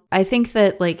 So I think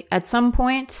that like at some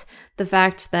point, the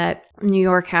fact that New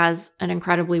York has an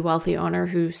incredibly wealthy owner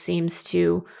who seems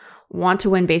to want to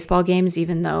win baseball games,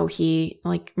 even though he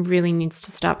like really needs to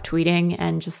stop tweeting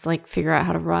and just like figure out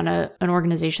how to run an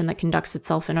organization that conducts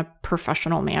itself in a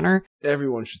professional manner.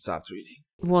 Everyone should stop tweeting.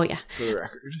 Well, yeah. For the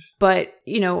record. But,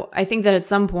 you know, I think that at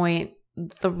some point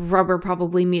the rubber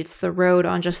probably meets the road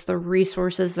on just the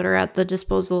resources that are at the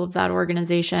disposal of that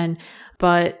organization.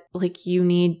 But like you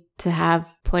need to have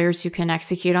players who can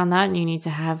execute on that, and you need to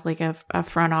have like a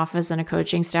front office and a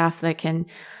coaching staff that can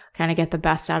kind of get the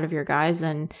best out of your guys,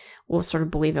 and we'll sort of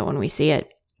believe it when we see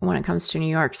it when it comes to New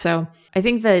York. So I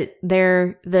think that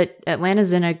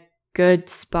Atlanta's in a good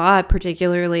spot,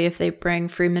 particularly if they bring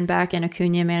Freeman back and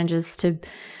Acuna manages to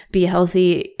be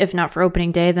healthy, if not for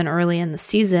opening day, then early in the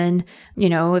season. You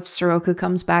know, if Soroka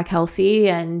comes back healthy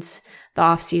and the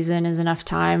off season is enough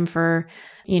time for,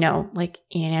 you know, like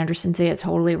Ian Anderson to get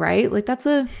totally right, like that's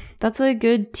a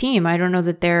good team. I don't know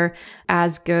that they're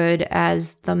as good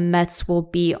as the Mets will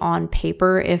be on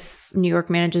paper if New York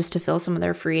manages to fill some of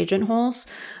their free agent holes,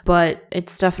 but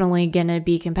it's definitely going to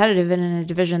be competitive, and in a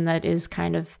division that is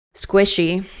kind of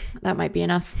squishy, that might be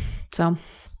enough. So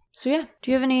yeah.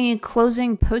 Do you have any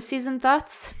closing postseason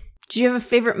thoughts? Do you have a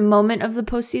favorite moment of the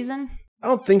postseason? I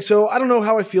don't think so. I don't know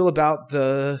how I feel about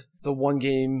the one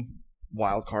game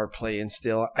wild card play, and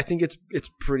still I think it's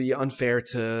pretty unfair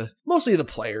to mostly the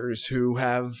players who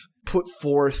have put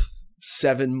forth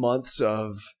 7 months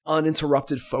of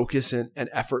uninterrupted focus and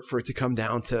effort for it to come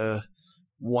down to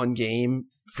one game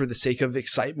for the sake of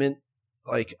excitement.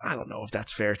 Like, I don't know if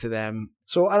that's fair to them.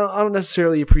 So I don't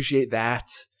necessarily appreciate that.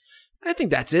 I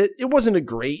think that's it. It wasn't a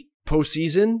great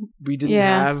postseason. We didn't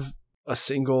have a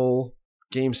single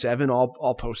Game 7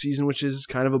 all postseason, which is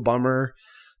kind of a bummer.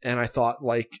 And I thought,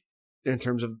 like, in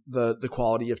terms of the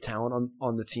quality of talent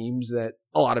on the teams, that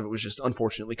a lot of it was just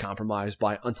unfortunately compromised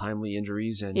by untimely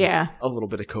injuries and a little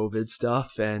bit of COVID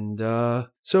stuff. And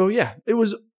so, yeah, it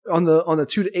was on the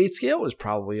 2-8 scale, it was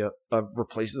probably a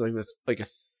replacement with like a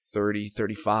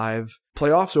 30-35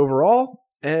 playoffs overall.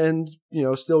 And, you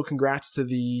know, still congrats to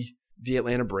the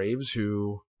Atlanta Braves,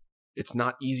 who it's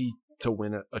not easy to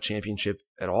win a championship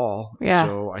at all. Yeah.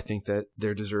 So I think that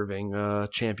they're deserving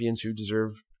champions who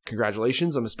deserve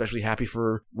congratulations. I'm especially happy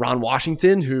for Ron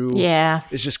Washington, who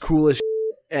is just cool as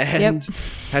and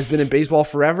has been in baseball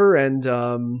forever and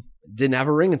didn't have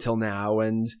a ring until now.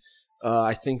 And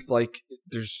I think like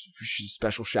there's a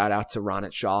special shout out to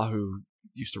Ronit Shah, who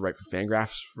used to write for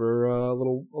Fangraphs for a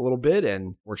little bit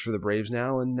and works for the Braves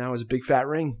now, and now has a big fat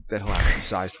ring that he'll have to be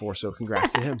sized for. So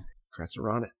congrats to him. Congrats to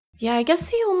Ronit. Yeah, I guess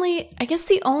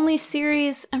the only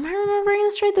series, am I remembering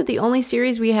this right, that the only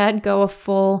series we had go a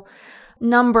full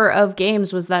number of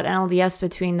games was that NLDS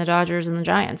between the Dodgers and the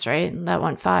Giants, right? That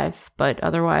went 5, but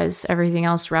otherwise everything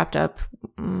else wrapped up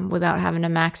without having to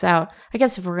max out. I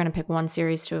guess if we're going to pick one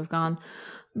series to have gone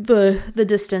the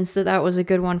distance, that was a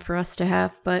good one for us to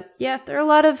have. But yeah, there are a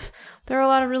lot of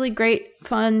really great,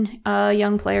 fun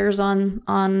young players on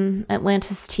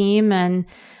Atlanta's team, and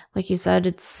like you said,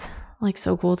 it's like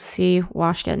so cool to see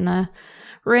Wash getting the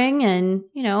ring, and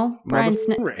you know Brian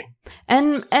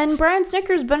and Brian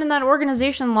Snitker's been in that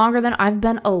organization longer than I've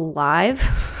been alive.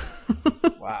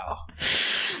 Wow,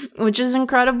 which is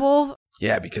incredible.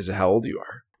 Yeah, because of how old you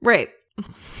are, right?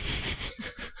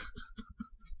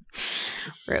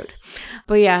 Rude.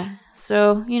 But yeah,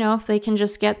 so you know if they can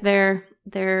just get their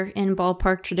in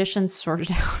ballpark traditions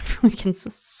sorted out, we can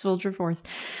soldier forth.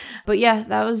 But yeah,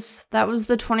 that was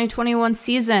the 2021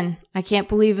 season. I can't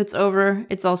believe it's over.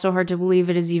 It's also hard to believe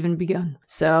it has even begun.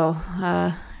 So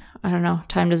I don't know.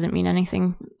 Time doesn't mean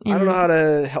anything. I don't know how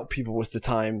to help people with the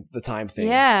time thing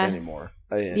anymore.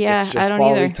 It's just I don't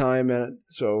following either. time, and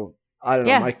so I don't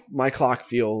know. My clock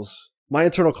my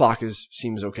internal clock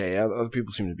seems okay. Other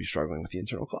people seem to be struggling with the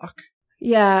internal clock.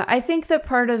 Yeah, I think that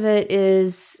part of it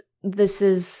is this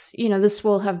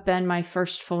will have been my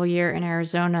first full year in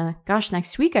Arizona. Gosh,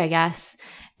 next week, I guess.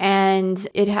 And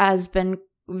it has been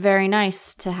very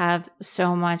nice to have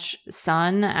so much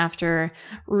sun after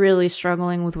really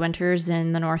struggling with winters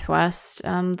in the Northwest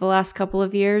the last couple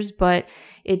of years. But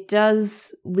it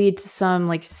does lead to some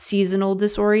like seasonal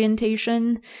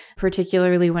disorientation,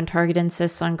 particularly when Target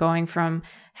insists on going from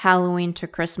Halloween to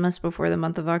Christmas before the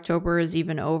month of October is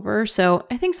even over. So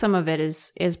I think some of it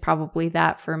is probably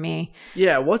that for me.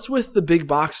 Yeah, what's with the big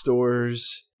box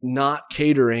stores not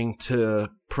catering to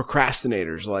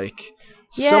procrastinators. Like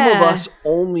some of us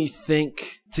only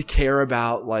think to care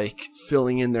about like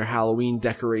filling in their Halloween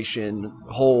decoration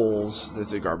holes.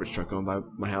 There's a garbage truck going by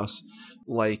my house,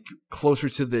 like closer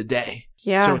to the day.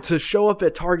 Yeah. So to show up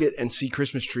at Target and see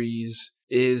Christmas trees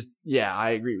is,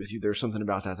 I agree with you. There's something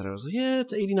about that I was like,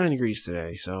 it's 89 degrees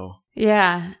today. So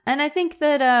yeah. And I think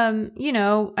that,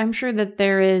 I'm sure that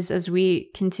there is, as we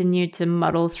continue to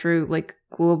muddle through like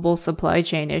global supply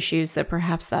chain issues, that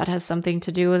perhaps that has something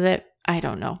to do with it. I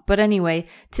don't know. But anyway,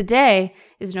 today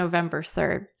is November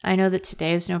 3rd. I know that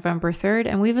today is November 3rd,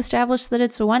 and we've established that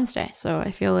it's a Wednesday. So I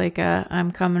feel like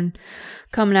I'm coming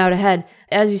out ahead.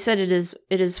 As you said, it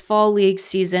is fall league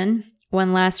season.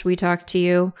 When last we talked to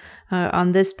you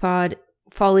on this pod,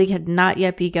 fall league had not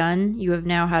yet begun. You have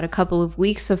now had a couple of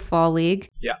weeks of fall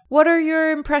league. Yeah. What are your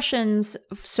impressions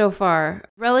so far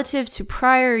relative to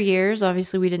prior years?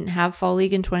 Obviously, we didn't have fall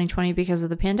league in 2020 because of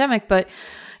the pandemic, but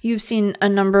you've seen a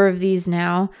number of these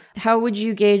now. How would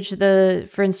you gauge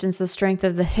for instance, the strength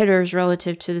of the hitters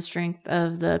relative to the strength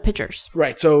of the pitchers?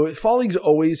 Right. So fall league's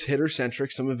always hitter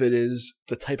centric. Some of it is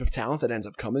the type of talent that ends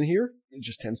up coming here. It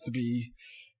just tends to be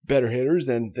better hitters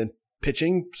than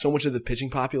pitching. So much of the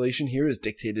pitching population here is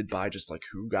dictated by just like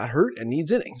who got hurt and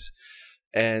needs innings.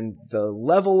 And the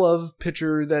level of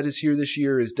pitcher that is here this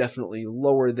year is definitely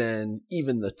lower than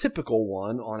even the typical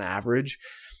one on average.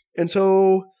 And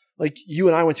so like you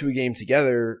and I went to a game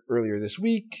together earlier this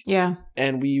week. Yeah.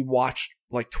 And we watched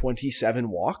like 27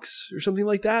 walks or something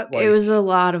like that. Like, it was a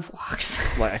lot of walks.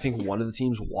 Like I think one of the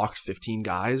teams walked 15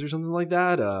 guys or something like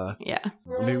that. Yeah.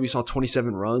 Or maybe we saw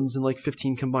 27 runs and like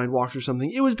 15 combined walks or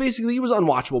something. It was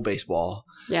unwatchable baseball.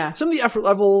 Yeah. Some of the effort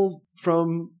level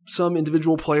from some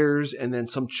individual players and then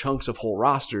some chunks of whole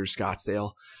rosters,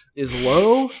 Scottsdale, is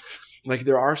low. Like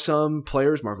there are some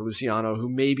players, Marco Luciano, who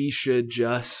maybe should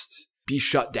just be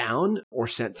shut down or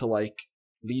sent to like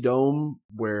Lidom,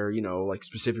 where, like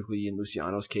specifically in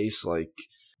Luciano's case, like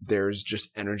there's just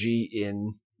energy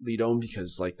in Lidom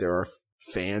because like there are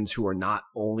fans who are not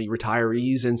only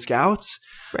retirees and scouts.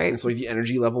 Right. And so like the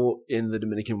energy level in the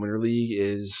Dominican Winter League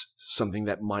is something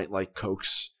that might like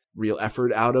coax real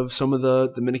effort out of some of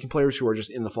the Dominican players who are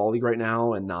just in the fall league right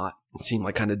now and not seem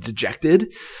like kind of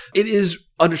dejected. It is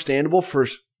understandable for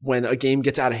when a game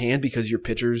gets out of hand because your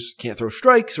pitchers can't throw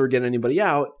strikes or get anybody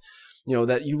out,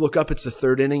 that you look up, it's the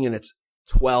third inning and it's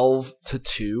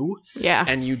 12-2. Yeah.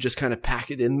 And you just kind of pack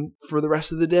it in for the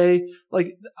rest of the day.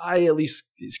 Like I at least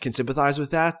can sympathize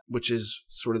with that, which is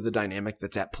sort of the dynamic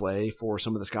that's at play for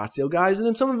some of the Scottsdale guys. And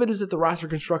then some of it is that the roster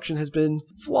construction has been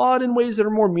flawed in ways that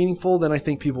are more meaningful than I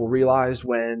think people realized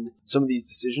when some of these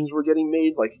decisions were getting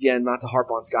made. Like again, not to harp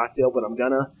on Scottsdale, but I'm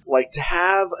gonna like to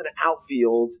have an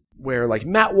outfield where like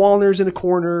Matt Wallner's in a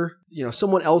corner,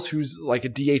 someone else who's like a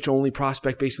DH only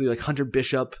prospect, basically like Hunter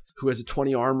Bishop, who has a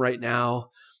 20 arm right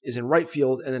now, is in right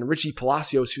field. And then Richie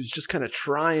Palacios, who's just kind of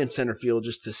trying center field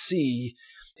just to see,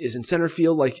 is in center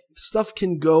field. Like stuff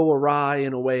can go awry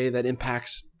in a way that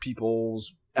impacts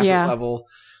people's effort level.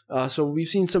 So we've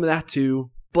seen some of that too.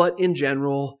 But in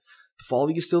general, the fall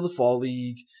league is still the fall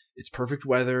league. It's perfect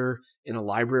weather in a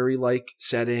library-like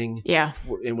setting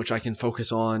in which I can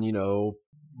focus on,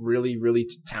 really, really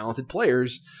talented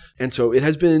players. And so it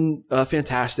has been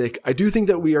fantastic. I do think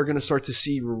that we are going to start to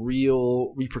see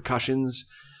real repercussions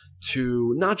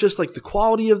to not just like the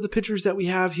quality of the pitchers that we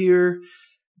have here,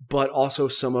 but also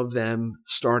some of them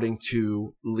starting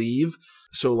to leave.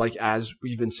 So like as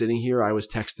we've been sitting here, I was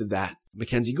texted that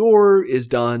Mackenzie Gore is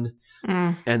done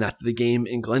and that the game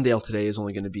in Glendale today is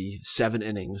only going to be 7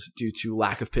 innings due to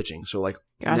lack of pitching. So like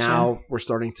now we're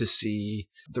starting to see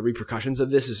the repercussions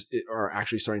of this are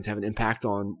actually starting to have an impact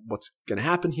on what's going to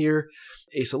happen here.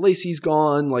 Asa Lacy's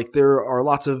gone. Like there are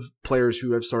lots of players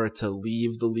who have started to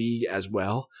leave the league as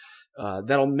well.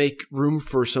 That'll make room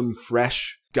for some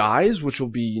fresh guys, which will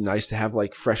be nice to have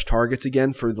like fresh targets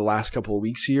again for the last couple of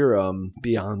weeks here,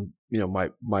 beyond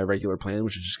my regular plan,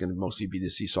 which is just going to mostly be the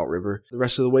Sea Salt River the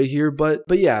rest of the way here. But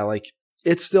yeah, like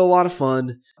it's still a lot of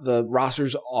fun. The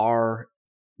rosters are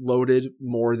loaded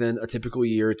more than a typical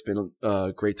year. It's been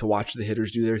great to watch the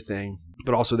hitters do their thing,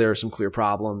 but also there are some clear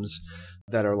problems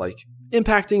that are like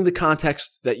impacting the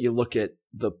context that you look at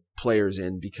the players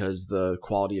in because the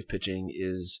quality of pitching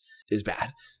is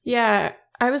bad. Yeah.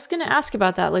 I was going to ask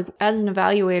about that. Like as an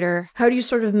evaluator, how do you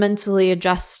sort of mentally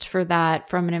adjust for that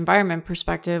from an environment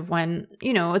perspective when,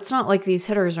 it's not like these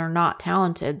hitters are not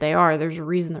talented. They are. There's a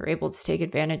reason they're able to take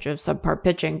advantage of subpar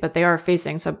pitching, but they are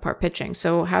facing subpar pitching.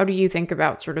 So how do you think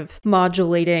about sort of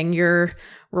modulating your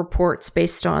reports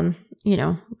based on,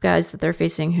 guys that they're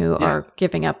facing who are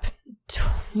giving up,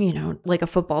 like a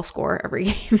football score every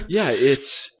game? Yeah,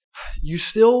 it's you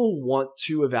still want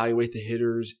to evaluate the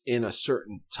hitters in a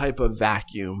certain type of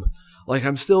vacuum. Like,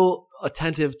 I'm still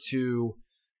attentive to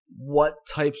what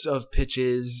types of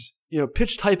pitches,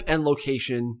 pitch type and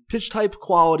location, pitch type,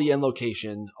 quality, and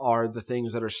location are the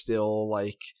things that are still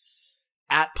like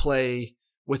at play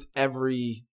with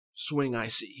every swing I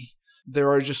see. There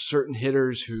are just certain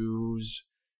hitters whose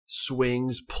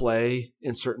swings play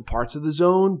in certain parts of the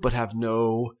zone, but have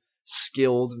no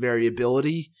skilled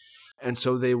variability. And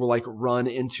so they will like run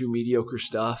into mediocre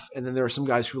stuff. And then there are some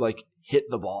guys who like hit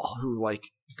the ball, who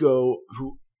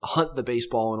hunt the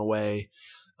baseball in a way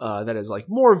that is like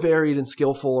more varied and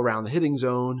skillful around the hitting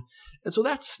zone. And so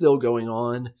that's still going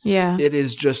on. Yeah. It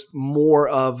is just more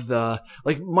of the,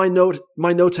 like, my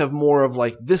notes have more of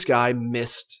like, this guy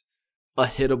missed a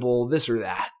hittable this or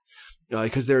that.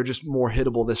 Because there are just more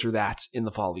hittable this or that in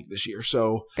the fall league this year.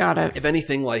 So got it. If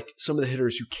anything, like some of the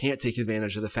hitters who can't take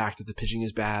advantage of the fact that the pitching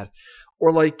is bad,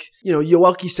 or like,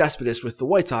 Yoelqui Cespedes with the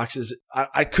White Sox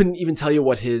I couldn't even tell you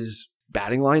what his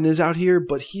batting line is out here,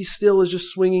 but he still is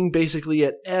just swinging basically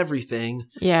at everything.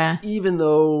 Yeah. Even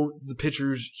though the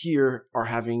pitchers here are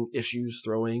having issues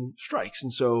throwing strikes.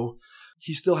 And so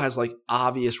he still has like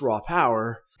obvious raw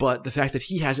power, but the fact that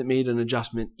he hasn't made an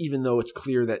adjustment, even though it's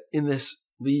clear that in this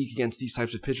league against these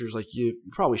types of pitchers, like you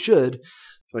probably should,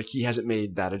 like he hasn't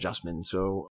made that adjustment. And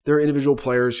so there are individual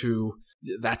players who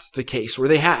that's the case where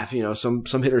they have, some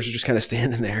hitters are just kind of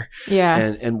standing there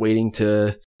and waiting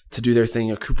to do their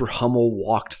thing. Cooper Hummel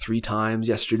walked 3 times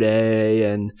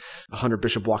yesterday and Hunter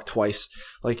Bishop walked twice.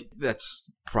 Like that's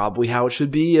probably how it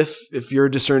should be. If you're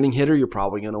a discerning hitter, you're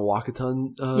probably going to walk a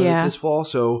ton this fall.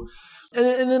 So,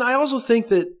 and then I also think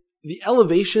that the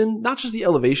elevation, not just the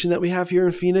elevation that we have here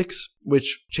in Phoenix,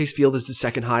 which Chase Field is the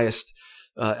second highest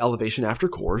elevation after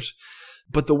Coors,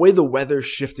 but the way the weather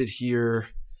shifted here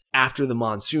after the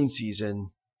monsoon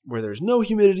season, where there's no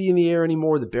humidity in the air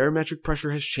anymore, the barometric pressure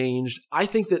has changed. I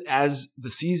think that as the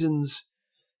seasons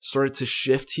started to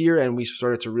shift here and we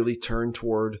started to really turn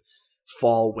toward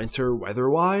fall, winter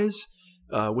weather-wise,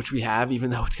 which we have, even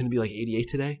though it's going to be like 88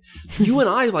 today, you and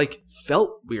I like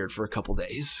felt weird for a couple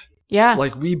days. Yeah.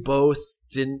 Like we both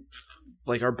didn't,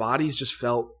 like our bodies just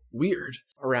felt weird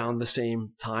around the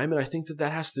same time. And I think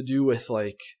that has to do with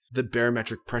like the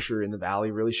barometric pressure in the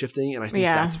valley really shifting. And I think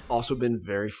that's also been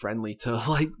very friendly to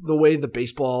like the way the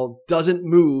baseball doesn't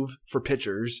move for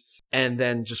pitchers and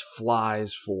then just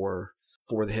flies for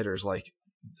the hitters. Like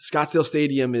Scottsdale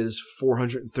Stadium is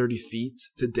 430 feet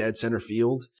to dead center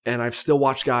field. And I've still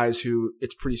watched guys who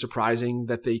it's pretty surprising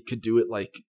that they could do it,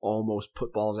 like almost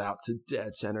put balls out to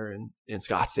dead center in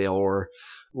Scottsdale, or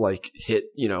like hit,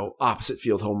 opposite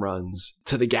field home runs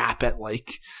to the gap at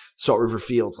like Salt River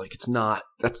Fields. Like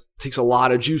that takes a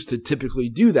lot of juice to typically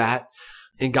do that.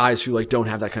 And guys who like don't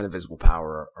have that kind of visible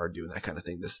power are doing that kind of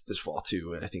thing this fall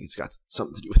too. And I think it's got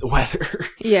something to do with the weather.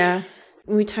 Yeah.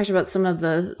 We talked about some of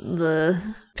the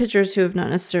pitchers who have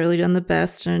not necessarily done the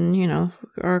best and,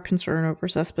 our concern over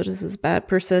Cespedes' bat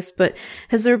persists. But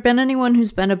has there been anyone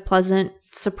who's been a pleasant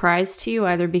surprise to you,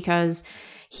 either because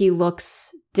he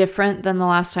looks different than the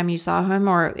last time you saw him,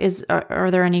 or are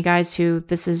there any guys who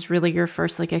this is really your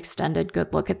first like extended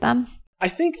good look at them? I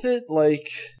think that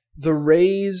like the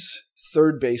Rays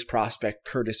third base prospect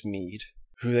Curtis Mead,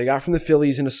 who they got from the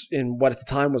Phillies in what at the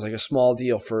time was like a small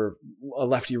deal for a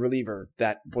lefty reliever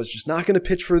that was just not going to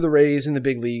pitch for the Rays in the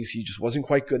big leagues. He just wasn't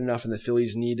quite good enough, and the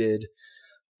Phillies needed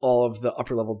all of the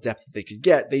upper level depth that they could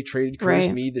get. They traded Curtis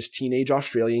Mead, this teenage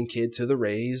Australian kid, to the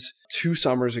Rays 2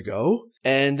 summers ago.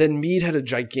 And then Mead had a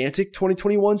gigantic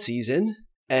 2021 season.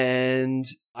 And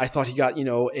I thought he got,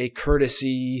 a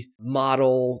courtesy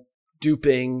model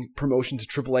duping promotion to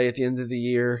AAA at the end of the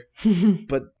year.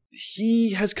 But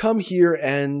he has come here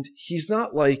and he's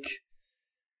not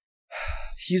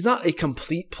a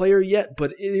complete player yet,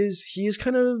 but he is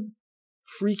kind of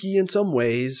freaky in some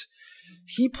ways.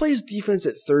 He plays defense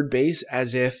at third base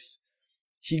as if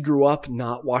he grew up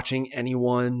not watching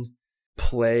anyone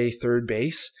play third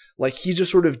base. Like he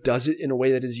just sort of does it in a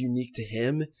way that is unique to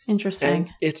him. Interesting. And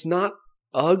it's not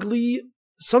ugly.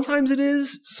 Sometimes it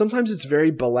is. Sometimes it's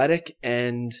very balletic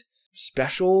and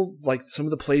special. Like some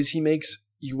of the plays he makes,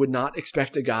 you would not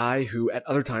expect a guy who at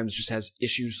other times just has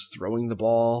issues throwing the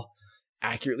ball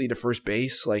accurately to first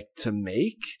base, like to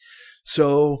make.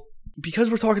 So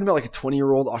because we're talking about like a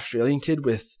 20-year-old Australian kid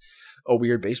with a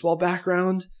weird baseball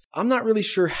background, I'm not really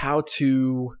sure how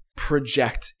to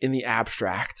project in the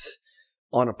abstract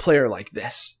on a player like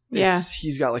this. Yeah.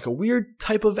 He's got like a weird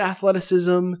type of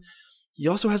athleticism. he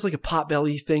also has like a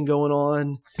potbelly thing going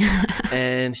on,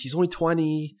 and he's only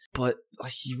 20, but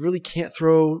like he really can't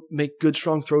make good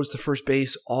strong throws to first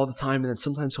base all the time, and then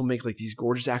sometimes he'll make like these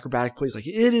gorgeous acrobatic plays. Like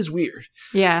it is weird.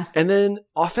 Yeah. And then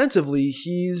offensively,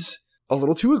 he's a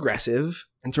little too aggressive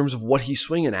in terms of what he's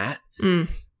swinging at.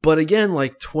 But again,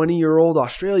 like 20-year-old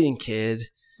Australian kid,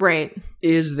 right,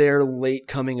 is their late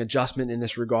coming adjustment in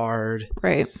this regard.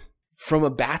 Right. From a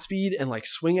bat speed and like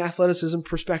swing athleticism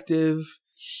perspective,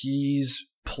 he's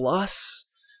plus,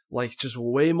 like just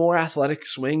way more athletic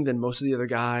swing than most of the other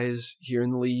guys here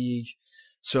in the league.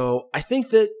 So I think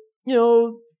that,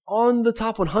 on the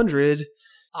top 100,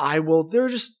 there are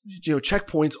just,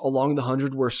 checkpoints along the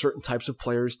 100 where certain types of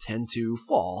players tend to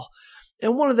fall.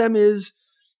 And one of them is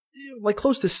like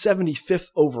close to 75th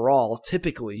overall,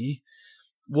 typically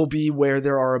will be where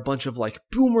there are a bunch of like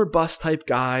boomer bust type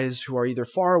guys who are either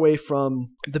far away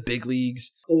from the big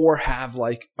leagues or have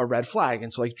like a red flag.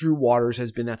 And so like Drew Waters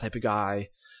has been that type of guy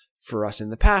for us in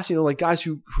the past, like guys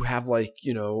who have like,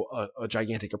 a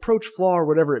gigantic approach flaw or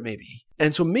whatever it may be.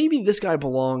 And so maybe this guy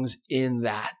belongs in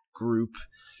that group.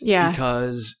 Yeah.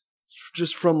 Because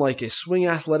just from like a swing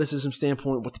athleticism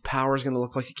standpoint, what the power is going to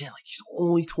look like, again, like he's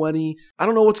only 20. I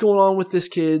don't know what's going on with this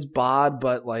kid's bod,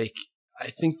 but like, I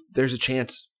think there's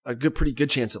pretty good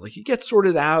chance that like he gets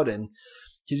sorted out and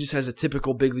he just has a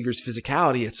typical big leaguer's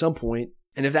physicality at some point.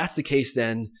 And if that's the case,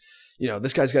 then,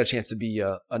 this guy's got a chance to be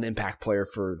an impact player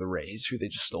for the Rays, who they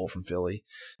just stole from Philly.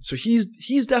 So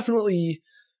he's definitely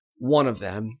one of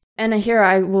them. And here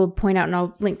I will point out, and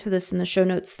I'll link to this in the show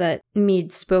notes, that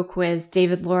Mead spoke with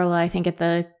David Laurila, I think at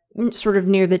the sort of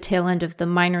near the tail end of the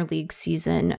minor league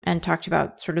season, and talked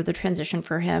about sort of the transition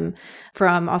for him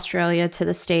from Australia to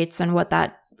the States and what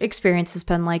that experience has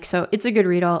been like. So it's a good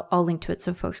read. I'll link to it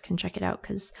so folks can check it out,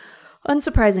 because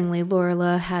unsurprisingly,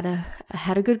 Laurila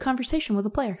had a good conversation with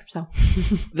a player. So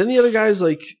then the other guys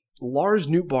like Lars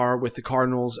Nootbaar with the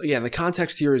Cardinals. Again, the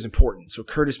context here is important. So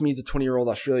Curtis Mead's a 20-year-old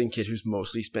Australian kid who's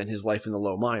mostly spent his life in the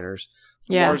low minors.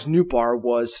 Yeah. Lars Nootbaar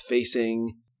was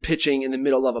facing pitching in the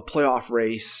middle of a playoff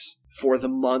race for the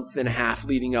month and a half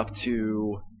leading up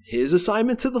to his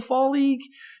assignment to the Fall League.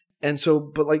 And so,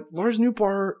 but like Lars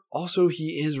Nootbaar, also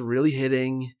he is really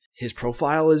hitting. His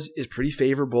profile is pretty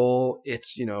favorable.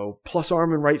 It's, plus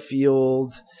arm in right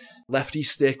field, lefty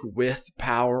stick with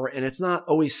power. And it's not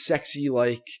always sexy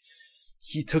like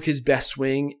he took his best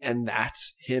swing and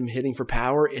that's him hitting for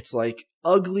power. It's like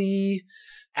ugly,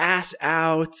 ass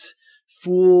out,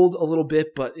 fooled a little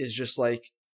bit, but is just like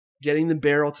getting the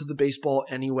barrel to the baseball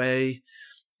anyway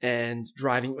and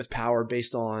driving it with power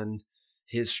based on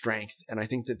his strength. And I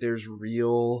think that there's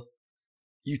real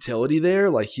utility there.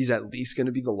 Like he's at least going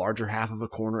to be the larger half of a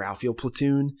corner outfield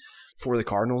platoon for the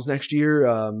Cardinals next year.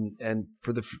 And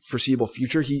for the foreseeable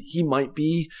future, he might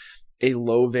be a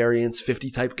low variance 50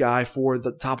 type guy for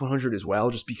the top 100 as well,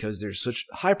 just because there's such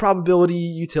high probability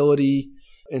utility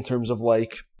in terms of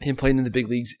like him playing in the big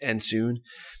leagues and soon.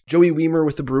 Joey Wiemer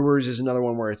with the Brewers is another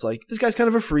one where it's like, this guy's kind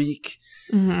of a freak.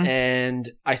 Mm-hmm.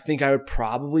 And I think I would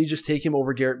probably just take him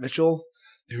over Garrett Mitchell,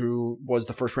 who was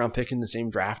the first round pick in the same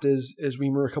draft as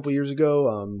Wiemer a couple years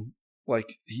ago.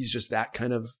 Like he's just that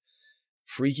kind of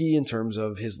freaky in terms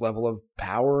of his level of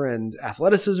power and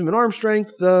athleticism and arm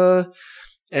strength.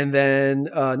 And then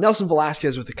Nelson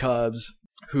Velasquez with the Cubs,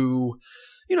 who,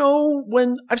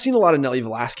 when I've seen a lot of Nelly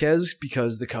Velasquez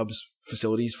because the Cubs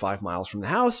facility is 5 miles from the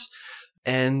house.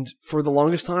 And for the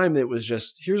longest time, it was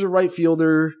just, here's a right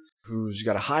fielder who's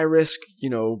got a high risk,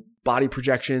 body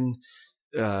projection,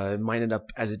 might end up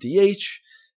as a DH,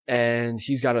 and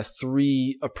he's got a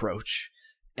 3 approach,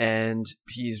 and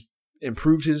he's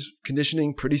improved his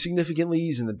conditioning pretty significantly.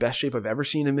 He's in the best shape I've ever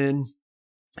seen him in.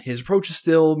 His approach is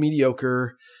still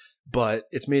mediocre, but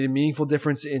it's made a meaningful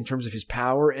difference in terms of his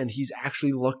power, and he's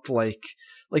actually looked like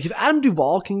if Adam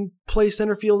Duvall can play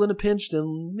center field in a pinch,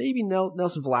 then maybe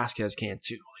Nelson Velasquez can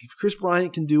too. Like if Chris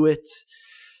Bryant can do it,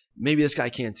 maybe this guy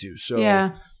can too. So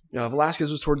yeah. Velasquez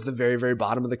was towards the very, very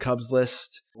bottom of the Cubs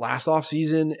list last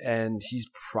offseason, and he's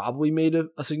probably made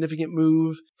a significant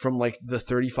move from like the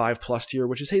 35 plus tier,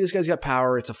 which is, hey, this guy's got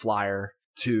power, it's a flyer,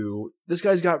 to this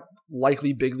guy's got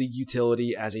likely big league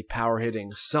utility as a power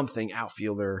hitting something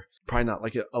outfielder, probably not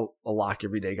like a lock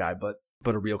everyday guy, but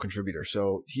a real contributor.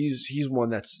 So he's one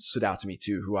that stood out to me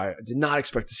too, who I did not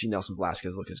expect to see Nelson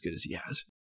Velasquez look as good as he has.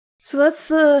 So that's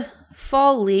the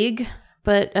Fall League.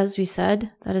 But as we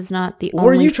said, that is not the only...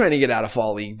 What are you trying to get out of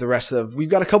Fall League? We've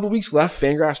got a couple weeks left.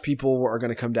 Fangraphs people are going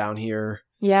to come down here.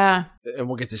 Yeah. And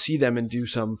we'll get to see them and do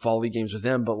some Fall League games with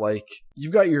them. But like,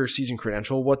 you've got your season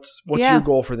credential. What's your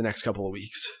goal for the next couple of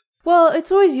weeks? Well,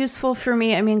 it's always useful for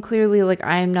me. I mean, clearly, like,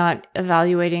 I'm not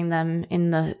evaluating them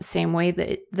in the same way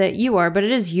that you are, but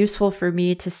it is useful for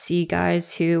me to see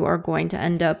guys who are going to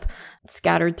end up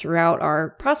scattered throughout our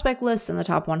prospect list in the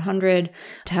top 100,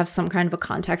 to have some kind of a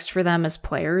context for them as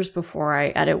players before I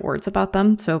edit words about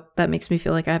them. So that makes me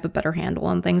feel like I have a better handle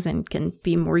on things and can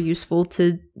be more useful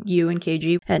to you and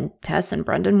KG and Tess and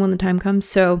Brendan when the time comes.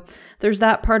 So there's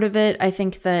that part of it. I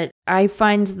think that I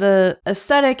find the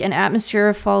aesthetic and atmosphere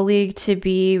of Fall League to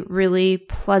be really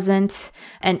pleasant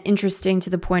and interesting, to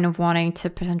the point of wanting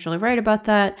to potentially write about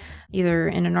that, either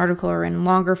in an article or in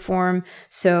longer form.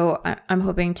 So I'm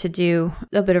hoping to do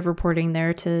a bit of reporting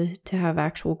there to have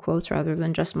actual quotes rather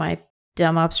than just my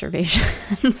dumb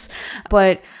observations.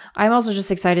 But I'm also just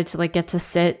excited to like get to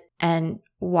sit and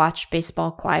watch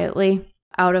baseball quietly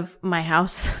out of my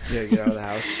house. Yeah, get out of the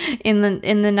house. in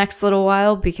the next little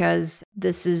while, because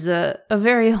this is a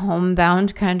very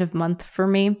homebound kind of month for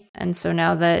me. And so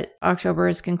now that October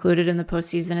is concluded and the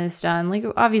postseason is done, like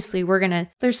obviously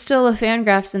there's still a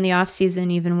Fangraphs in the off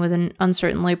season, even with an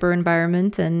uncertain labor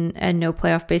environment and no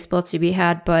playoff baseball to be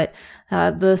had. But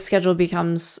the schedule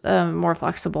becomes more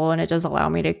flexible, and it does allow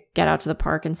me to get out to the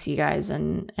park and see guys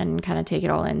and kind of take it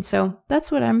all in. So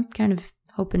that's what I'm kind of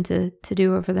hoping to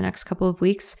do over the next couple of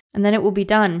weeks. And then it will be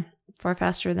done far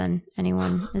faster than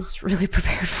anyone is really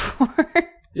prepared for.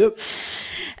 Yep.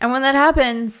 And when that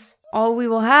happens, all we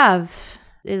will have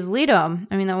is Leadom.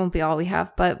 I mean, that won't be all we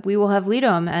have, but we will have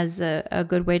Leadom as a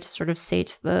good way to sort of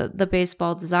sate the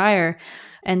baseball desire.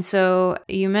 And so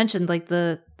you mentioned like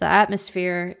the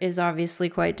atmosphere is obviously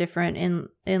quite different in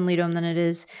Leadom than it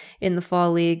is in the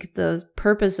Fall League. The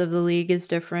purpose of the league is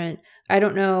different. I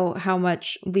don't know how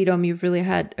much Leadom you've really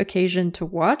had occasion to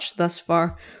watch thus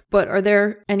far, but are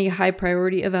there any high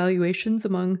priority evaluations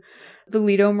among the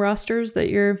Leadom rosters that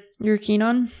you're keen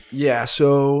on? Yeah,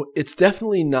 so it's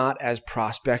definitely not as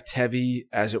prospect heavy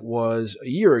as it was a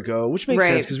year ago, which makes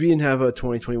sense because we didn't have a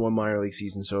 2021 minor league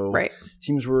season. So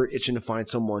teams were itching to find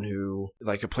someone who,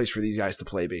 like, a place for these guys to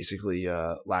play basically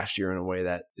last year in a way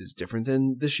that is different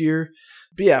than this year.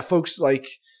 But yeah, folks, like,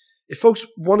 if folks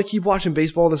want to keep watching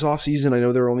baseball this offseason, I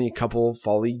know there are only a couple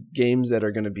Fall League games that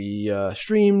are going to be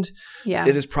streamed. Yeah.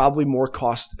 It is probably more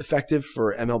cost effective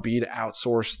for MLB to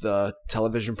outsource the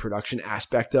television production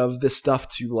aspect of this stuff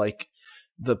to like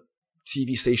the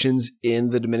TV stations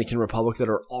in the Dominican Republic that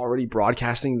are already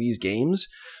broadcasting these games.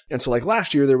 And so like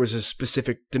last year, there was a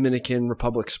specific Dominican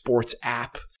Republic sports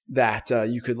app that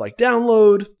you could like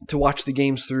download to watch the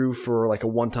games through for like a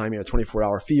one-time,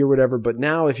 24-hour fee or whatever. But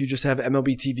now if you just have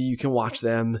MLB TV, you can watch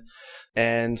them.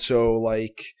 And so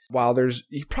like, while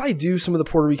you probably do some of the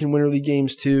Puerto Rican Winter League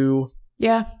games too.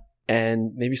 Yeah.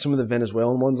 And maybe some of the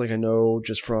Venezuelan ones. Like I know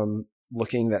just from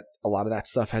looking that a lot of that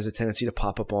stuff has a tendency to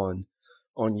pop up on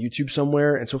YouTube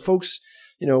somewhere. And so folks,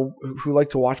 who like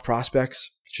to watch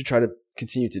prospects should try to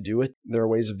continue to do it. There are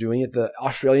ways of doing it. The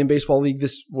Australian Baseball League,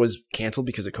 this was canceled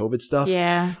because of COVID stuff.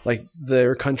 Yeah. Like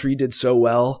their country did so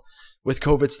well with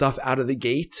COVID stuff out of the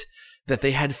gate that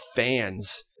they had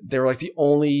fans. They were like the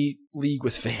only league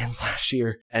with fans last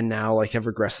year, and now like have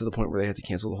regressed to the point where they had to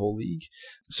cancel the whole league.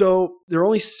 So there are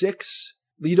only 6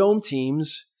 Leadom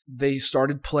teams. They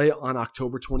started play on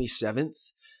October 27th.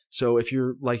 So if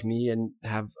you're like me and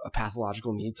have a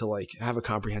pathological need to like have a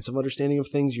comprehensive understanding of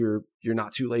things, you're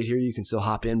not too late here. You can still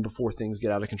hop in before things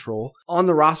get out of control. On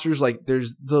the rosters, like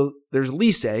there's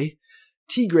Licey,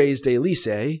 Tigres de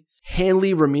Licey,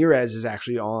 Hanley Ramirez is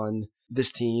actually on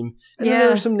this team. And then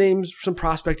there are some names, some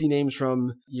prospecting names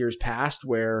from years past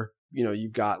where,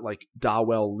 you've got like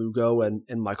Dawel Lugo and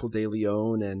Michael De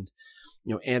Leon and,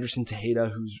 Anderson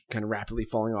Tejeda, who's kind of rapidly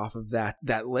falling off of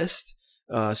that list.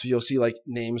 So you'll see like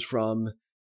names from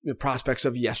prospects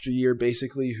of yesteryear,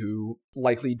 basically, who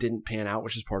likely didn't pan out,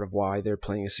 which is part of why they're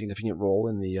playing a significant role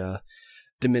in the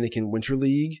Dominican Winter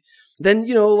League. Then,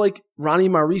 like Ronnie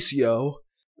Mauricio,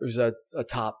 who's a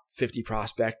top 50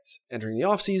 prospect entering the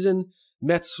offseason.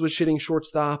 Mets was hitting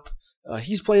shortstop.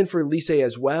 He's playing for Licey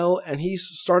as well, and he's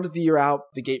started the year out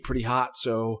the gate pretty hot,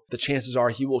 so the chances are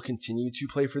he will continue to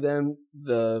play for them.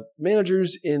 The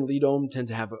managers in Leadom tend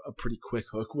to have a pretty quick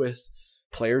hook with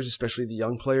players, especially the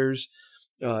young players.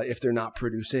 If they're not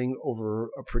producing over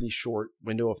a pretty short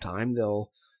window of time,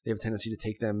 they have a tendency to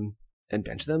take them and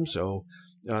bench them. So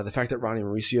the fact that Ronnie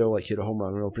Mauricio hit a home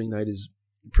run on opening night is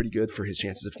pretty good for his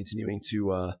chances of continuing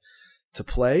to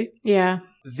play. Yeah.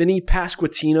 Vinny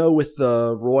Pasquantino with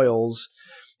the Royals.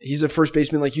 He's a first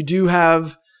baseman. You do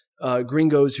have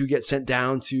gringos who get sent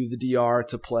down to the DR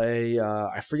to play.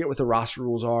 I forget what the roster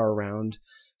rules are around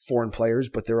foreign players,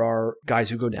 but there are guys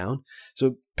who go down.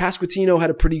 So Pasquantino had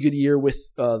a pretty good year with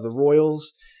the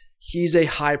Royals. He's a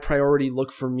high priority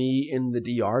look for me in the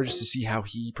DR just to see how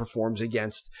he performs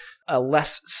against a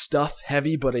less stuff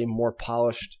heavy, but a more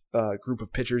polished group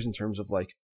of pitchers in terms of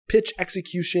like pitch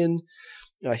execution.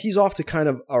 He's off to kind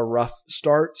of a rough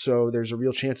start, so there's a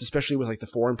real chance, especially with like the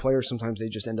foreign players, sometimes they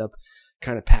just end up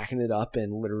kind of packing it up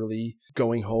and literally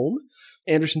going home.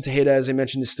 Anderson Tejeda, as I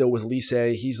mentioned, is still with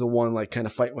Licey. He's the one like kind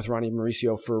of fighting with Ronnie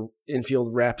Mauricio for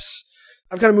infield reps.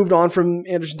 I've kind of moved on from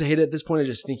Anderson Tejeda at this point. I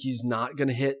just think he's not going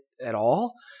to hit at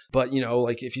all. But,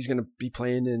 like if he's going to be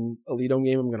playing in a Lidom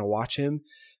game, I'm going to watch him.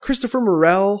 Christopher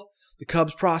Morel, the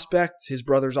Cubs prospect. His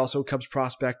brother's also a Cubs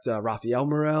prospect, Rafael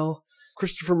Morel.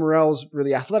 Christopher Morel's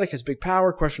really athletic, has big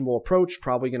power, questionable approach,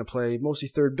 probably going to play mostly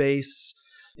third base,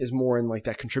 is more in like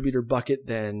that contributor bucket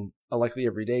than a likely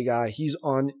everyday guy. He's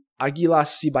on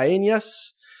Aguilas Cibaeñas,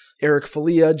 Eric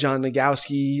Falia, John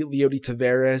Nagowski, Leody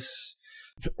Taveras,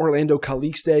 Orlando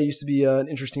Calixte used to be an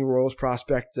interesting Royals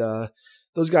prospect.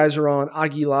 Those guys are on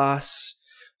Aguilas,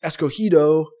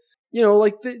 Escogido.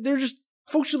 They're just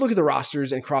folks should look at the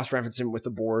rosters and cross-reference them with the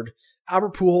board.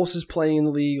 Albert Pujols is playing in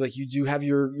the league. Like you do have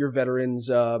your veterans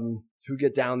who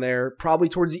get down there. Probably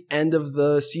towards the end of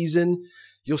the season,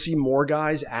 you'll see more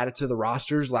guys added to the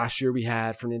rosters. Last year we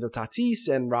had Fernando Tatis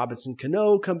and Robinson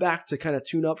Cano come back to kind of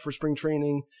tune up for spring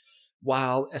training,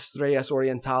 while Estrellas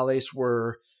Orientales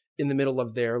were in the middle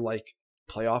of their like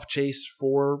playoff chase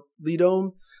for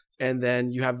Lidom. And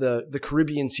then you have the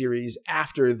Caribbean series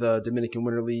after the Dominican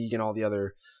Winter League and all the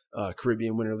other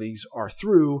Caribbean Winter Leagues are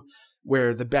through,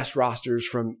 where the best rosters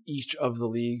from each of the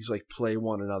leagues like play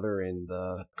one another in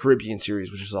the Caribbean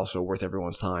series, which is also worth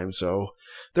everyone's time. So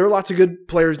there are lots of good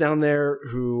players down there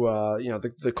who,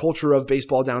 the culture of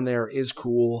baseball down there is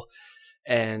cool.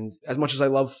 And as much as I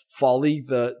love Fall League,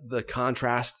 the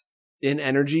contrast in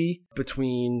energy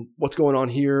between what's going on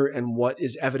here and what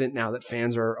is evident now that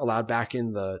fans are allowed back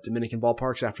in the Dominican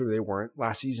ballparks after they weren't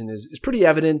last season is pretty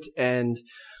evident. And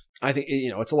I think,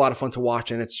 it's a lot of fun to watch,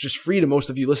 and it's just free to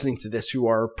most of you listening to this who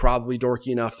are probably dorky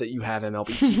enough that you have MLB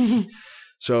TV.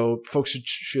 So folks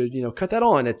should cut that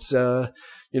on. It's,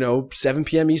 7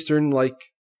 p.m. Eastern, like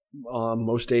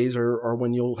most days are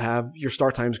when you'll have your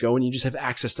start times go, and you just have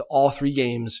access to all 3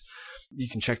 games. You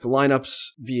can check the lineups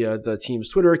via the team's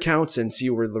Twitter accounts and see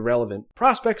where the relevant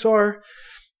prospects are,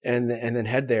 and then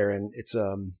head there, and it's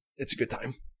a good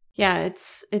time. Yeah,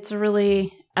 it's a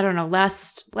really, I don't know,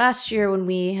 last year when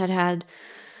we had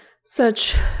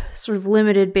such sort of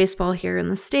limited baseball here in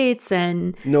the States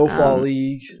and no fall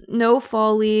league,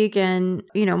 and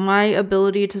my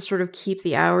ability to sort of keep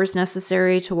the hours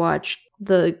necessary to watch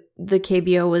the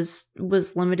KBO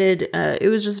was limited. It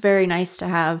was just very nice to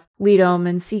have Lidom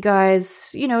and see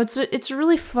guys. It's a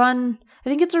really fun. I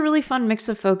think it's a really fun mix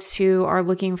of folks who are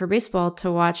looking for baseball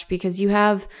to watch, because you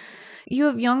have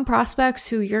young prospects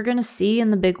who you're going to see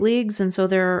in the big leagues. And so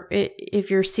if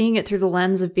you're seeing it through the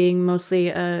lens of being mostly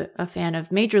a fan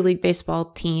of Major League Baseball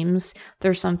teams,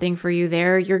 there's something for you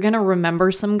there. You're going to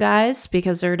remember some guys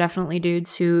because there are definitely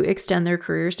dudes who extend their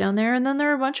careers down there. And then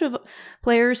there are a bunch of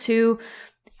players who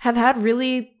have had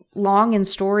really long and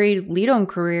storied Lidom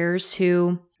careers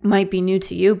who might be new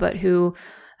to you, but who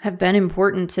have been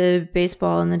important to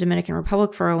baseball in the Dominican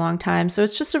Republic for a long time. So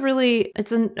it's just a really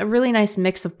nice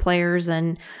mix of players.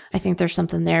 And I think there's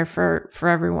something there for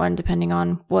everyone, depending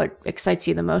on what excites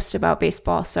you the most about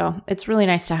baseball. So it's really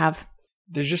nice to have.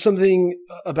 There's just something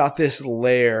about this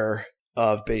layer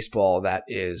of baseball that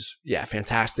is,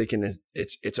 fantastic. And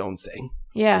it's its own thing.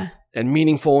 Yeah. And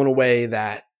meaningful in a way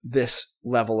that this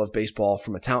level of baseball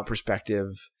from a talent perspective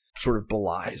sort of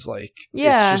belies. It's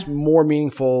just more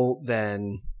meaningful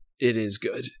than it is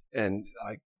good. And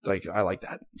I like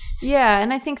that. Yeah.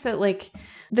 And I think that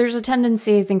there's a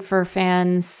tendency, I think, for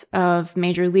fans of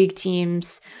major league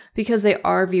teams, because they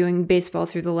are viewing baseball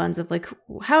through the lens of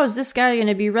how is this guy going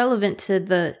to be relevant to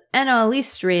the NL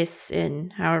East race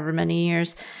in however many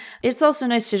years? It's also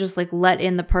nice to just let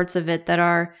in the parts of it that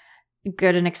are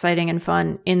good and exciting and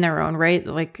fun in their own right,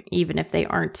 even if they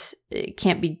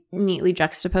can't be neatly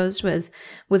juxtaposed with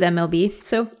MLB.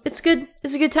 So it's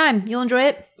a good time. You'll enjoy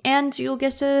it, and you'll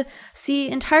get to see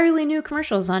entirely new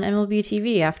commercials on MLB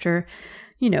TV after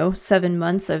 7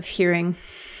 months of hearing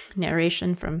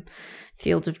narration from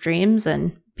Field of Dreams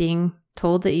and being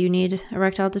told that you need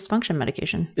erectile dysfunction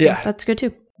medication. Yeah, that's good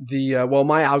too.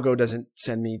 My algo doesn't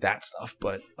send me that stuff,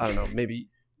 but I don't know, maybe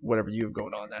whatever you have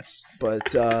going on, but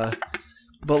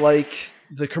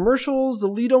the commercials, the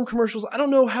Lidom commercials, I don't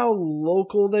know how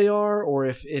local they are or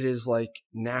if it is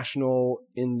national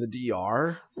in the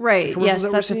DR. Right. Yes,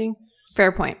 that's a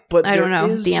fair point. But I don't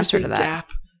know the answer to that.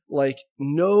 Gap,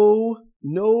 no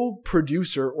no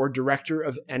producer or director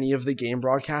of any of the game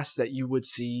broadcasts that you would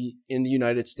see in the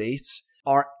United States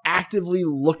are actively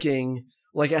looking,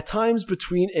 like at times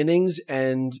between innings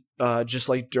and just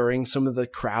like during some of the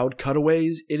crowd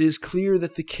cutaways, it is clear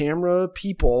that the camera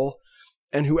people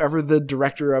and whoever the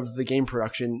director of the game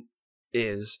production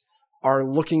is are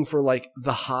looking for like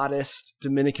the hottest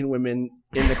Dominican women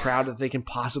in the crowd that they can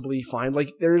possibly find.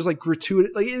 Like there's like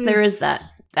gratuitous, like there is that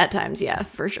at times. Yeah,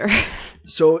 for sure.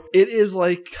 So it is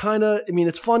like kind of, I mean,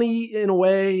 it's funny in a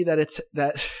way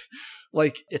that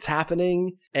like it's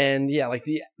happening. And yeah, like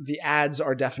the ads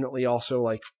are definitely also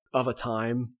like of a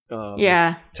time,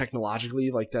 technologically,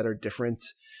 like that are different.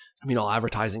 I mean, all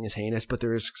advertising is heinous, but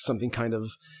there is something kind of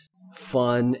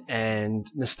fun and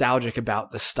nostalgic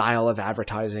about the style of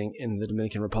advertising in the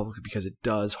Dominican Republic, because it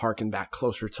does harken back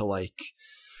closer to like,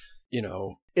 you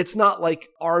know, it's not like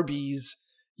Arby's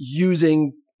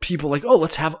using people like, oh,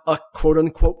 let's have a quote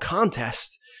unquote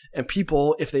contest. And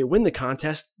people, if they win the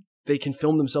contest, they can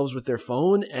film themselves with their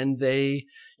phone and they,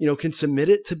 you know, can submit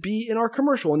it to be in our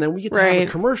commercial. And then we get to have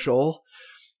a commercial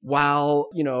while,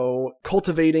 you know,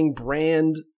 cultivating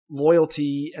brand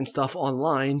loyalty and stuff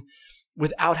online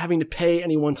without having to pay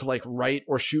anyone to like write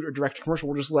or shoot or direct a commercial.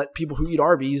 We'll just let people who eat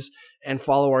Arby's and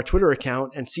follow our Twitter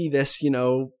account and see this, you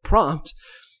know, prompt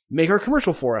make our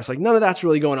commercial for us. Like none of that's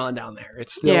really going on down there. It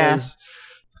still is.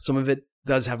 Some of it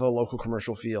does have a local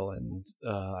commercial feel, and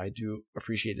I do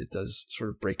appreciate it. Does sort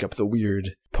of break up the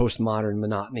weird postmodern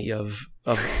monotony of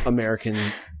American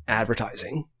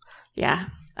advertising. Yeah,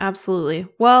 absolutely.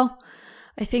 Well,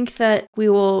 I think that we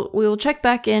will check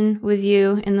back in with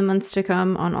you in the months to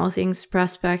come on all things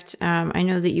Prospect. I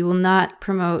know that you will not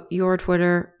promote your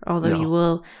Twitter, although you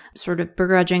will sort of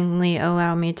begrudgingly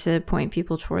allow me to point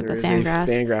people toward the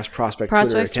Fangraphs Prospect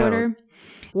Twitter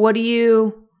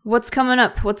account. What's coming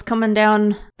up? What's coming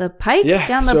down the pike?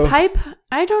 Down the pipe?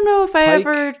 I don't know if I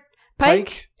ever...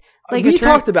 Pike? Like we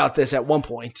talked about this at one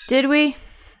point. Did we?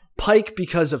 Pike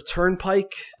because of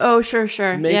turnpike. Oh, sure.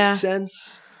 Makes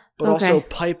sense. But also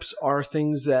pipes are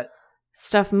things that...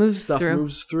 Stuff moves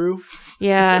through.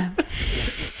 Yeah.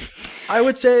 I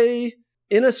would say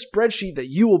in a spreadsheet that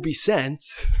you will be sent...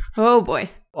 Oh, boy.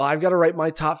 Well, I've got to write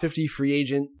my top 50 free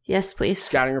agent... Yes, please.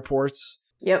 Scouting reports.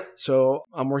 Yep. So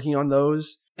I'm working on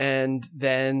those. And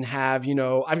then have, you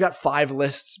know, I've got 5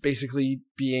 lists basically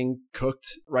being cooked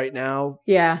right now.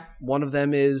 Yeah. One of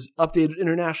them is updated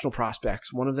international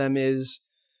prospects. One of them is,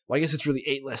 well, I guess it's really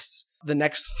 8 lists. The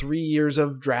next 3 years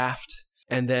of draft.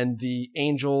 And then the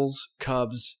Angels,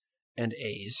 Cubs, and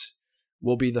A's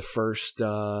will be the first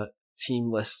team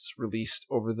lists released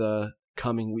over the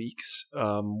coming weeks.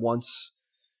 Once,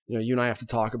 you know, you and I have to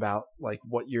talk about like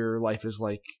what your life is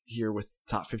like here with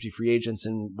top 50 free agents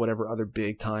and whatever other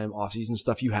big time offseason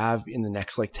stuff you have in the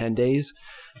next like 10 days.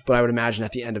 But I would imagine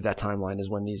at the end of that timeline is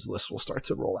when these lists will start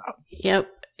to roll out. Yep.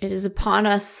 It is upon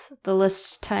us. The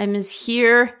list time is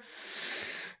here.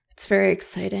 It's very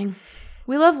exciting.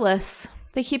 We love lists.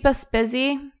 They keep us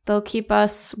busy. They'll keep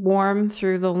us warm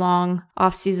through the long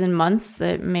off-season months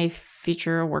that may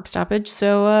feature a work stoppage.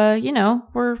 So, you know,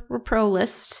 we're pro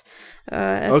list.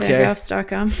 At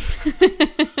Fangraphs.com.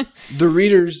 The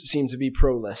readers seem to be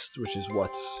pro list, which is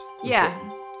what's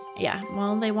important.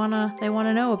 Well, they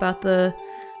wanna know about the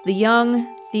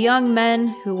young men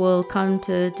who will come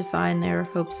to define their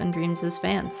hopes and dreams as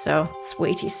fans. So it's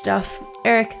weighty stuff.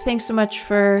 Eric, thanks so much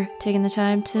for taking the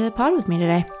time to pod with me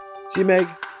today. See you, Meg.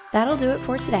 That'll do it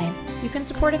for today. You can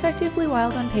support Effectively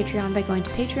Wild on Patreon by going to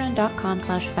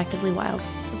patreon.com/effectivelywild.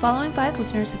 The following 5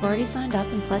 listeners have already signed up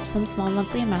and pledged some small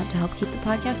monthly amount to help keep the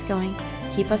podcast going,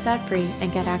 keep us ad-free,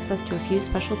 and get access to a few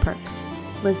special perks.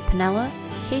 Liz Pinella,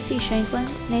 Casey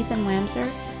Shankland, Nathan Wamser,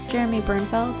 Jeremy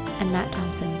Bernfeld, and Matt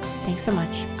Thompson. Thanks so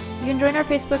much. You can join our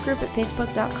Facebook group at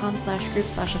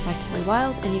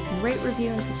facebook.com/group/effectivelywild, and you can rate, review,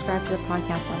 and subscribe to the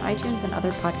podcast on iTunes and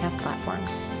other podcast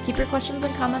platforms. Keep your questions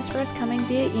and comments for us coming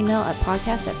via email at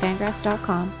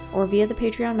podcast@fangraphs.com or via the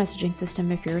Patreon messaging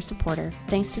system if you're a supporter.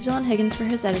 Thanks to Dylan Higgins for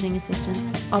his editing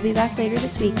assistance. I'll be back later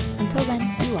this week. Until then,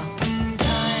 be well.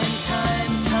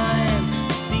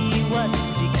 Time, see what's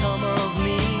become of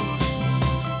me.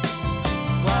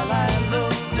 While I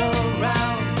looked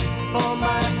around for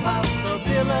my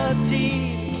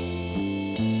possibilities,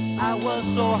 I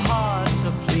was so hard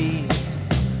to please.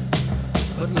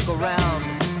 But look around,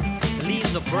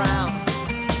 leaves are brown,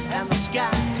 and the sky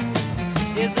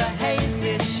is a haze.